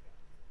Advance.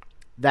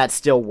 That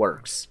still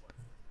works.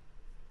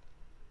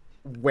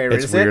 Where is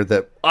it? It's weird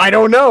that I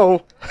don't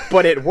know,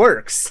 but it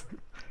works.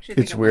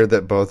 It's weird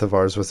that both of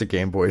ours was a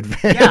Game Boy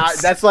Advance. Yeah,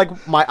 that's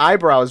like my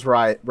eyebrows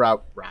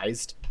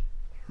rised.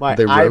 My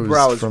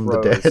eyebrows from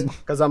rose the dead.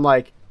 because I'm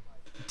like,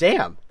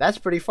 damn, that's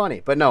pretty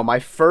funny. But no, my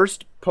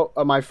first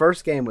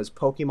game was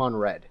Pokemon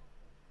Red,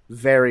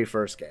 very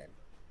first game.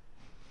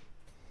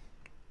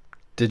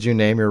 Did you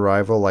name your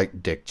rival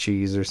like Dick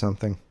Cheese or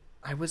something?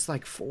 I was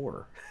like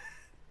 4.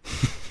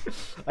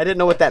 I didn't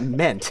know what that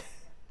meant.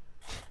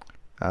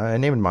 I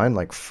named mine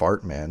like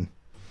Fart Man.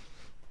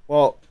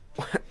 Well,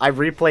 I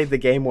replayed the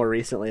game more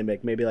recently,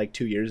 maybe like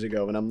 2 years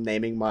ago, and I'm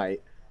naming my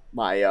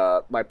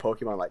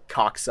Pokemon like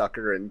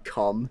Cocksucker and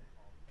Cum.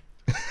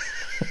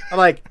 I'm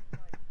like,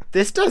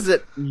 this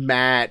doesn't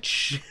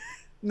match.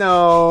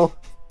 No,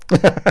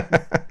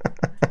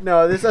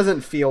 this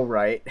doesn't feel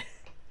right.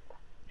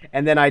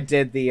 And then I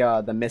did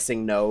the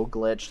missing no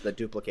glitch, the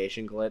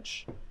duplication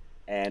glitch,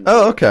 and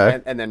okay,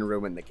 and then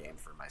ruined the game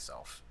for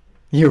myself.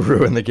 You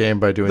ruined the game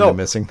by doing No, the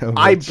missing no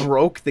I glitch.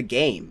 broke the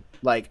game.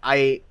 Like,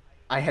 I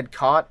had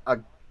caught a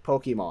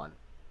Pokemon,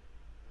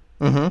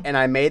 Mm-hmm. and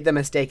I made the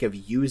mistake of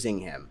using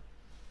him.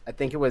 I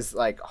think it was,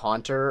 like,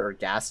 Haunter or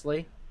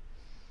Ghastly.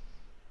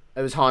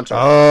 It was Haunter.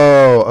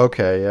 Oh,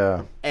 okay,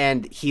 yeah.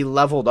 And he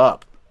leveled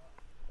up.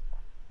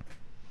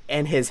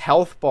 And his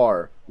health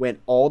bar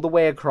went all the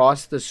way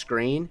across the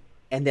screen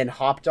and then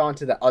hopped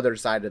onto the other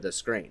side of the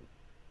screen.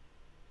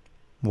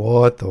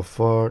 What the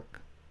fuck?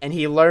 And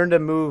he learned a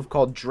move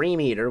called Dream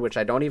Eater, which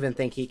I don't even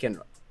think he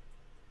can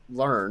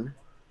learn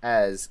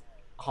as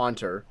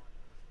Haunter.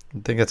 I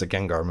think that's a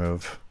Gengar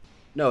move.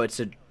 No,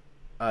 it's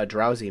a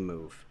drowsy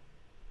move.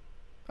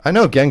 I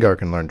know Gengar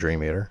can learn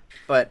Dream Eater.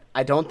 But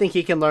I don't think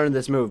he can learn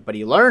this move. But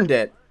he learned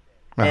it,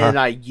 and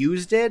I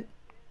used it,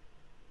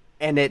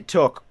 and it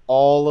took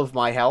all of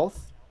my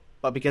health.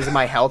 But because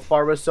my health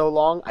bar was so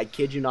long, I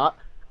kid you not,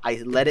 I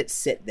let it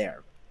sit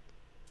there.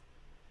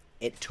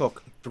 It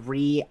took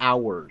 3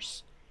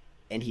 hours,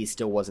 and he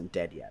still wasn't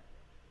dead yet.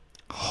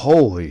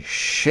 Holy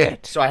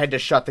shit. So I had to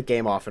shut the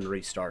game off and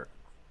restart.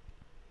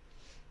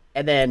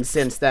 And then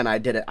since then,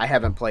 I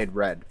haven't played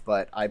Red,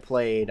 but I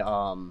played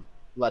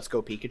Let's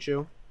Go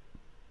Pikachu.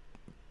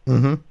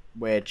 Mm-hmm.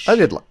 Which I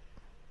did.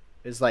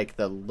 is like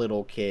the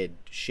little kid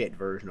shit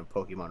version of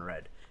Pokemon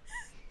Red.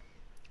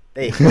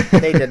 They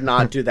did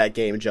not do that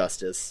game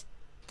justice.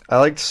 I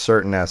liked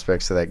certain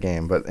aspects of that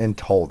game, but in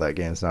total, that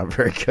game's not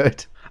very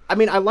good. I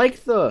mean, I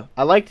liked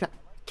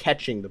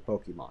catching the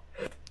Pokemon.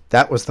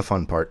 That was the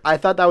fun part. I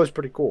thought that was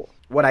pretty cool.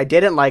 What I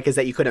didn't like is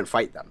that you couldn't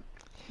fight them.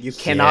 You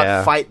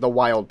cannot fight the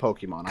wild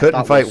Pokemon.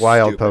 Couldn't fight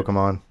wild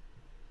Pokemon,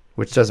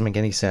 which doesn't make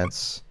any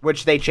sense.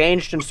 Which they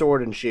changed in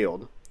Sword and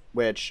Shield.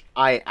 Which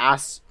I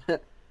asked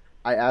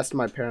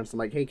my parents, I'm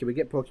like, hey, can we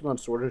get Pokemon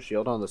Sword and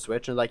Shield on the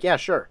Switch? And they're like, yeah,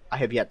 sure. I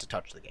have yet to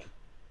touch the game.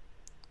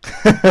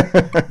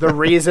 The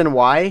reason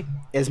why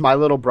is my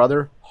little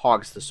brother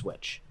hogs the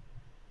Switch.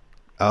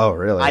 Oh,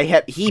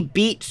 really? He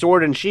beat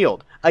Sword and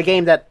Shield, a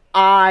game that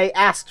I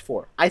asked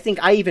for. I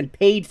think I even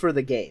paid for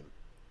the game.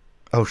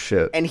 Oh,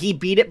 shit. And he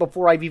beat it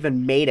before I've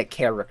even made a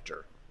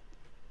character.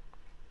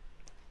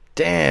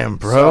 Damn,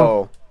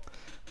 bro. So,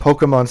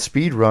 Pokemon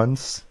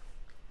speedruns.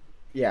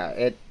 Yeah,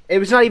 it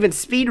was not even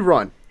speed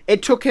run.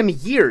 It took him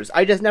years.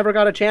 I just never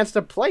got a chance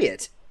to play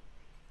it.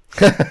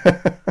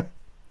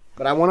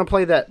 But I want to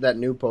play that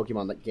new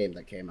Pokemon game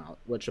that came out,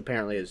 which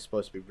apparently is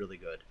supposed to be really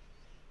good.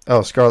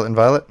 Oh, Scarlet and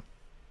Violet?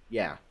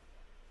 Yeah.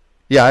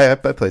 Yeah,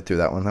 I played through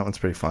that one. That one's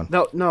pretty fun.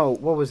 No,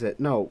 what was it?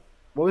 No,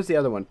 what was the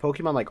other one?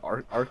 Pokemon like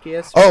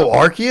Arceus? Oh,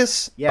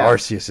 Arceus? Yeah.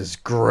 Arceus is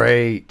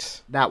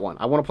great. That one.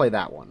 I want to play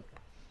that one.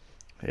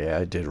 Yeah,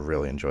 I did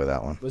really enjoy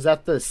that one. Was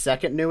that the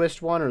second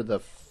newest one or the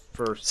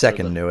first?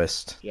 Second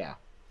newest. Yeah.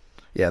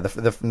 Yeah,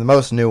 the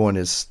most new one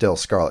is still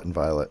Scarlet and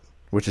Violet,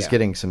 which is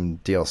getting some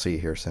DLC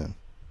here soon.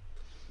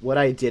 What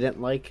I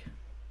didn't like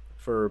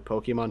for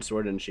Pokemon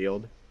Sword and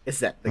Shield is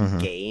that the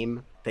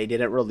game, they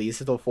didn't release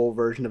the full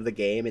version of the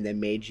game and they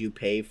made you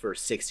pay for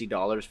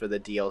 $60 for the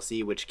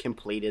DLC, which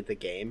completed the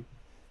game.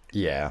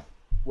 Yeah.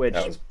 Which,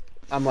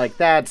 I'm like,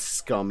 that's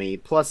scummy.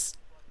 Plus,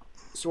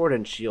 Sword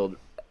and Shield,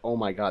 oh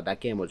my god, that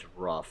game was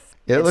rough.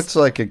 It looks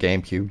like a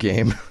GameCube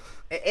game.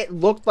 It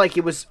looked like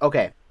it was...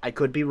 Okay, I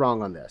could be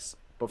wrong on this,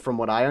 but from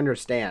what I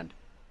understand,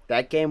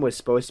 that game was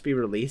supposed to be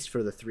released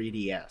for the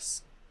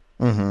 3DS.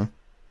 Mm-hmm.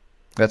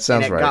 That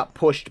sounds right. And it got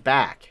pushed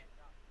back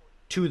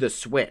to the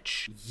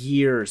Switch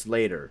years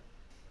later,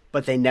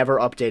 but they never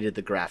updated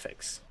the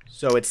graphics.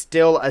 So it's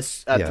still a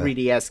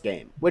 3DS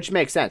game, which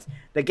makes sense.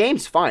 The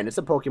game's fine. It's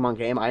a Pokemon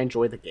game. I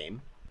enjoy the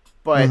game.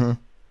 But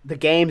the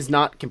game's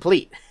not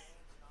complete.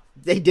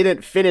 They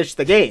didn't finish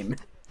the game.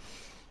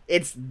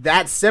 It's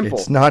that simple.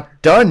 It's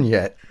not done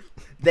yet.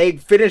 They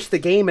finished the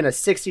game in a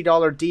 $60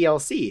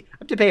 DLC. I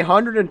have to pay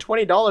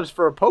 $120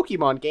 for a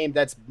Pokemon game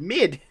that's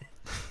mid.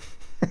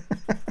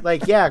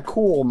 Like, yeah,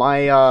 cool.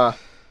 My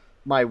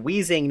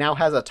Weezing now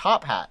has a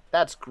top hat.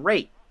 That's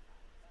great.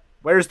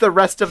 Where's the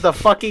rest of the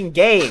fucking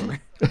game?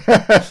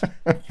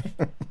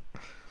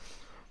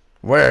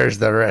 Where's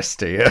the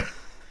rest of you?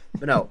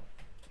 But no.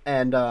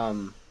 And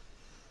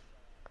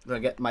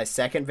my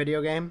second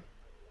video game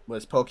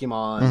was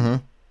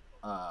Pokemon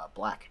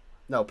Black.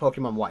 No,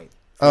 Pokemon White.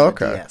 Oh,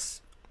 okay.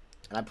 Yes.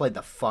 And I played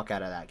the fuck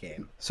out of that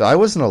game. So I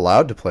wasn't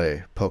allowed to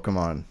play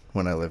Pokemon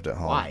when I lived at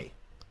home. Why?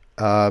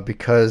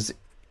 Because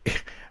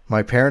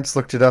my parents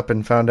looked it up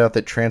and found out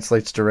that it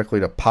translates directly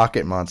to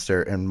Pocket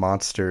Monster, and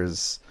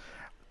monsters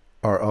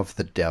are of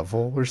the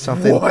devil or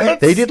something. What?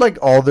 They did like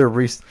all their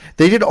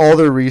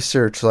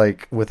research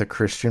like with a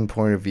Christian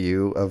point of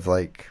view of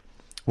like,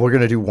 we're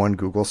gonna do one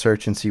Google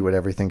search and see what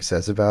everything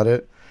says about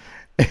it.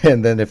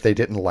 And then if they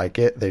didn't like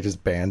it, they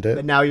just banned it.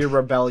 But now you're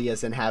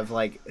rebellious and have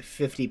like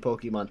 50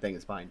 Pokemon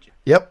things behind you.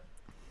 Yep.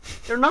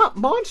 They're not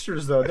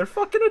monsters though. They're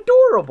fucking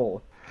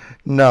adorable.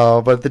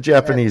 No, but the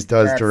Japanese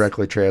does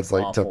directly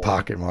translate awful. to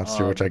Pocket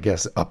Monster, which I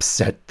guess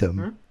upset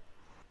them.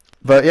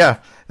 But yeah,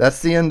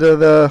 that's the end of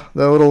the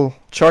little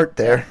chart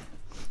there.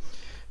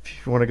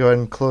 If you want to go ahead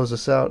and close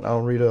us out,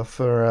 I'll read off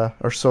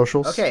our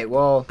socials. Okay,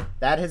 well,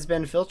 that has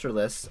been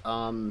Filterless.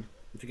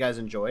 If you guys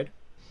enjoyed,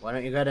 why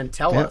don't you go ahead and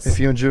tell Yeah, us? if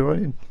you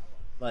enjoyed,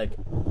 Like,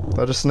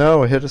 let us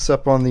know. Hit us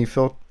up on the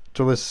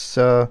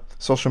Filterless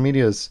social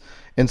medias.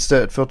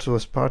 Insta at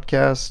Filterless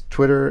Podcast,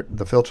 Twitter,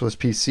 the Filterless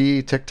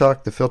PC,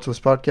 TikTok, the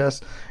Filterless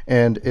Podcast.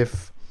 And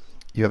if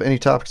you have any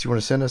topics you want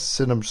to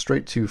send them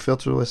straight to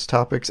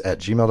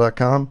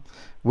filterlesstopics@gmail.com.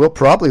 We'll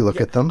probably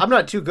look at them. I'm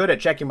not too good at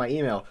checking my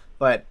email,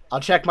 but I'll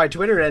check my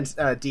Twitter and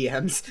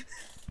DMs.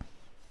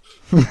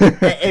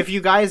 If you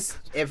guys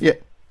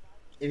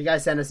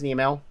send us an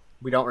email,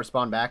 we don't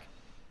respond back.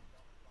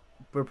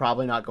 We're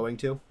probably not going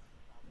to.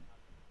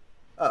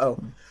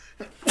 Uh-oh.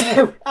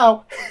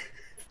 Ow.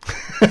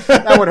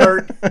 That would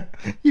hurt.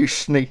 You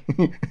sneak.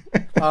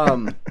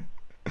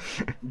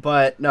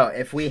 But no,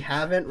 if we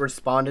haven't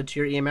responded to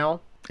your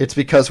email, it's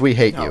because we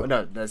hate you.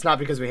 No, it's not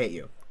because we hate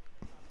you.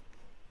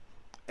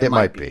 It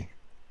might be.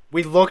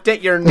 We looked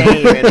at your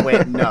name and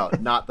went, no,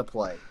 not the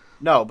play.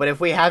 No, but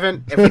if we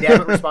haven't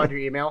responded to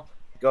your email,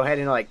 go ahead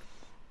and like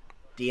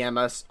DM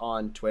us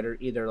on Twitter,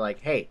 either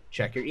like, hey,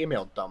 check your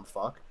email, dumb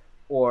fuck,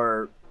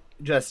 or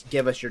just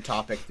give us your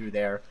topic through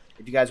there.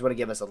 If you guys want to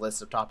give us a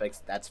list of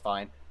topics, that's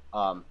fine.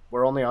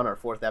 We're only on our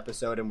 4th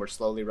episode, and we're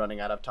slowly running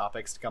out of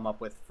topics to come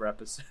up with for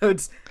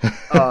episodes.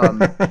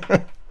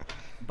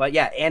 But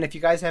yeah, and if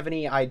you guys have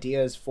any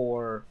ideas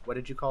for, what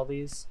did you call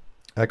these?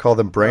 I call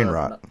them brain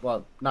rot.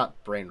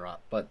 Not brain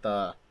rot,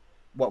 but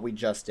what we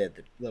just did,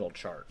 the little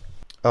chart.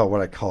 Oh,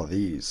 what I call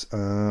these?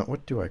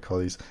 What do I call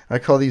these? I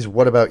call these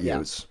 "What about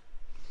yous."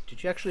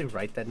 Did you actually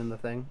write that in the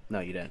thing?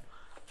 No, you didn't.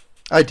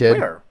 I did.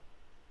 Where?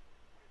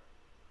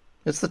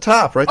 It's the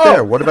top right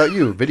there. What about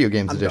you? Video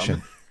games edition.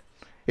 Dumb.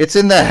 It's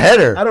in the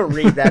header. I don't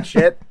read that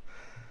shit.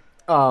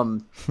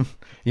 You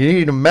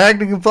need a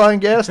magnifying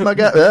gas, my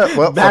guy.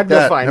 Well,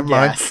 magnifying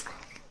gas.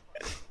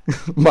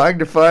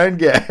 Magnifying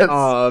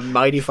gas.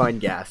 Mighty fine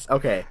gas.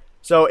 Okay.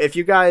 So if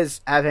you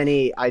guys have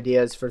any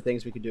ideas for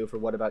things we could do for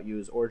What About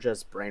Yous or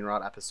just Brain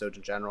Rot episodes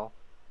in general,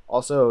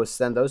 also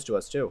send those to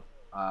us too.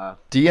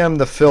 DM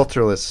the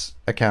Filterless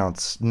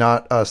accounts,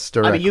 not us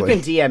directly. I mean, you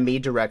can DM me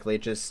directly.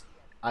 Just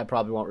I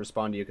probably won't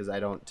respond to you because I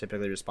don't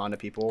typically respond to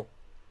people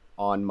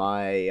on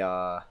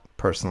my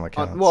personal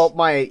accounts.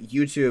 My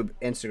YouTube,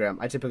 Instagram.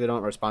 I typically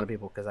don't respond to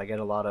people because I get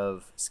a lot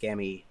of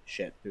scammy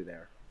shit through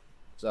there.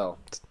 So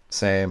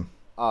same.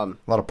 A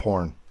lot of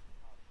porn.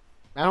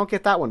 I don't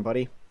get that one,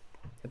 buddy.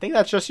 I think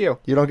that's just you.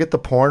 You don't get the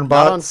porn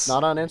bots?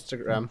 Not on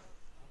Instagram.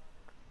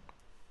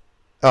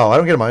 Oh, I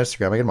don't get them on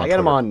Instagram. I get them on Twitter.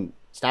 Them on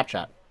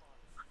Snapchat.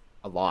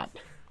 A lot.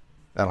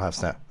 I don't have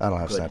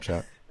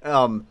Snapchat.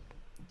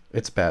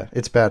 It's bad.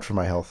 It's bad for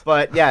my health.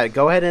 But yeah,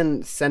 go ahead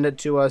and send it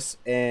to us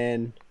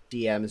in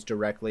DMs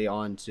directly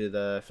onto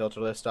the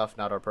Filterless stuff,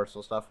 not our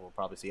personal stuff. We'll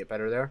probably see it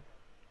better there.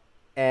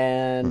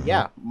 And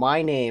yeah,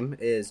 my name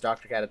is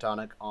Dr.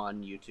 Catatonic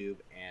on YouTube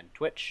and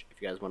Twitch.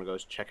 If you guys want to go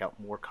check out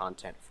more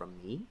content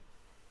from me.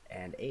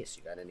 And Ace,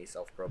 you got any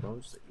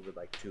self-promos that you would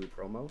like to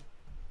promo?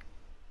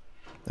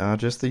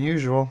 Just the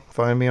usual.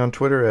 Find me on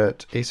Twitter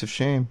at Ace of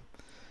Shame.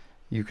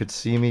 You could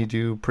see me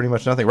do pretty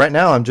much nothing. Right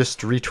now, I'm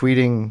just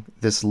retweeting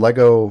this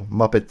Lego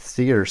Muppet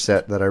Theater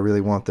set that I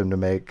really want them to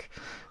make,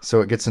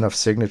 so it gets enough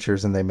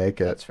signatures and they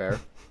make it. That's fair.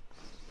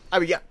 I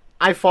mean, yeah,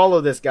 I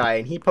follow this guy,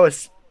 and he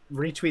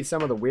retweets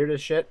some of the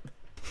weirdest shit.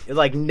 You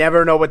like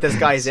never know what this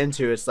guy's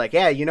into. It's like,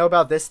 yeah, you know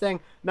about this thing?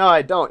 No,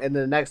 I don't. And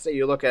then the next day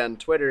you look on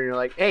Twitter and you're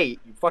like, hey,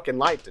 you fucking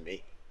lied to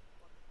me.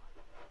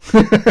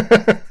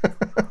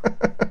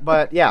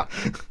 But yeah,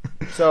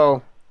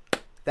 so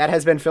that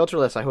has been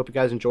Filterless. I hope you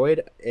guys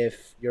enjoyed.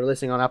 If you're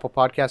listening on Apple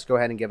Podcasts, go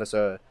ahead and give us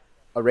a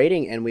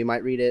rating, and we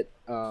might read it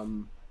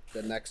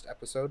the next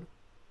episode,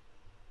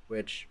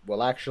 which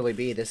will actually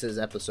be, this is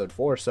episode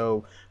 4,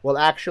 so will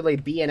actually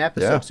be an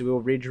episode. Yeah. So we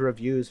will read your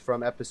reviews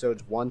from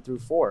episodes 1 through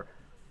 4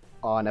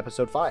 on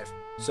episode 5.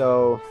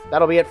 So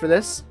that'll be it for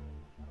this.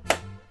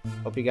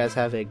 Hope you guys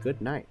have a good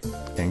night.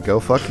 And go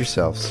fuck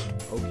yourselves.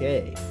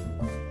 Okay.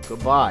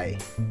 Goodbye.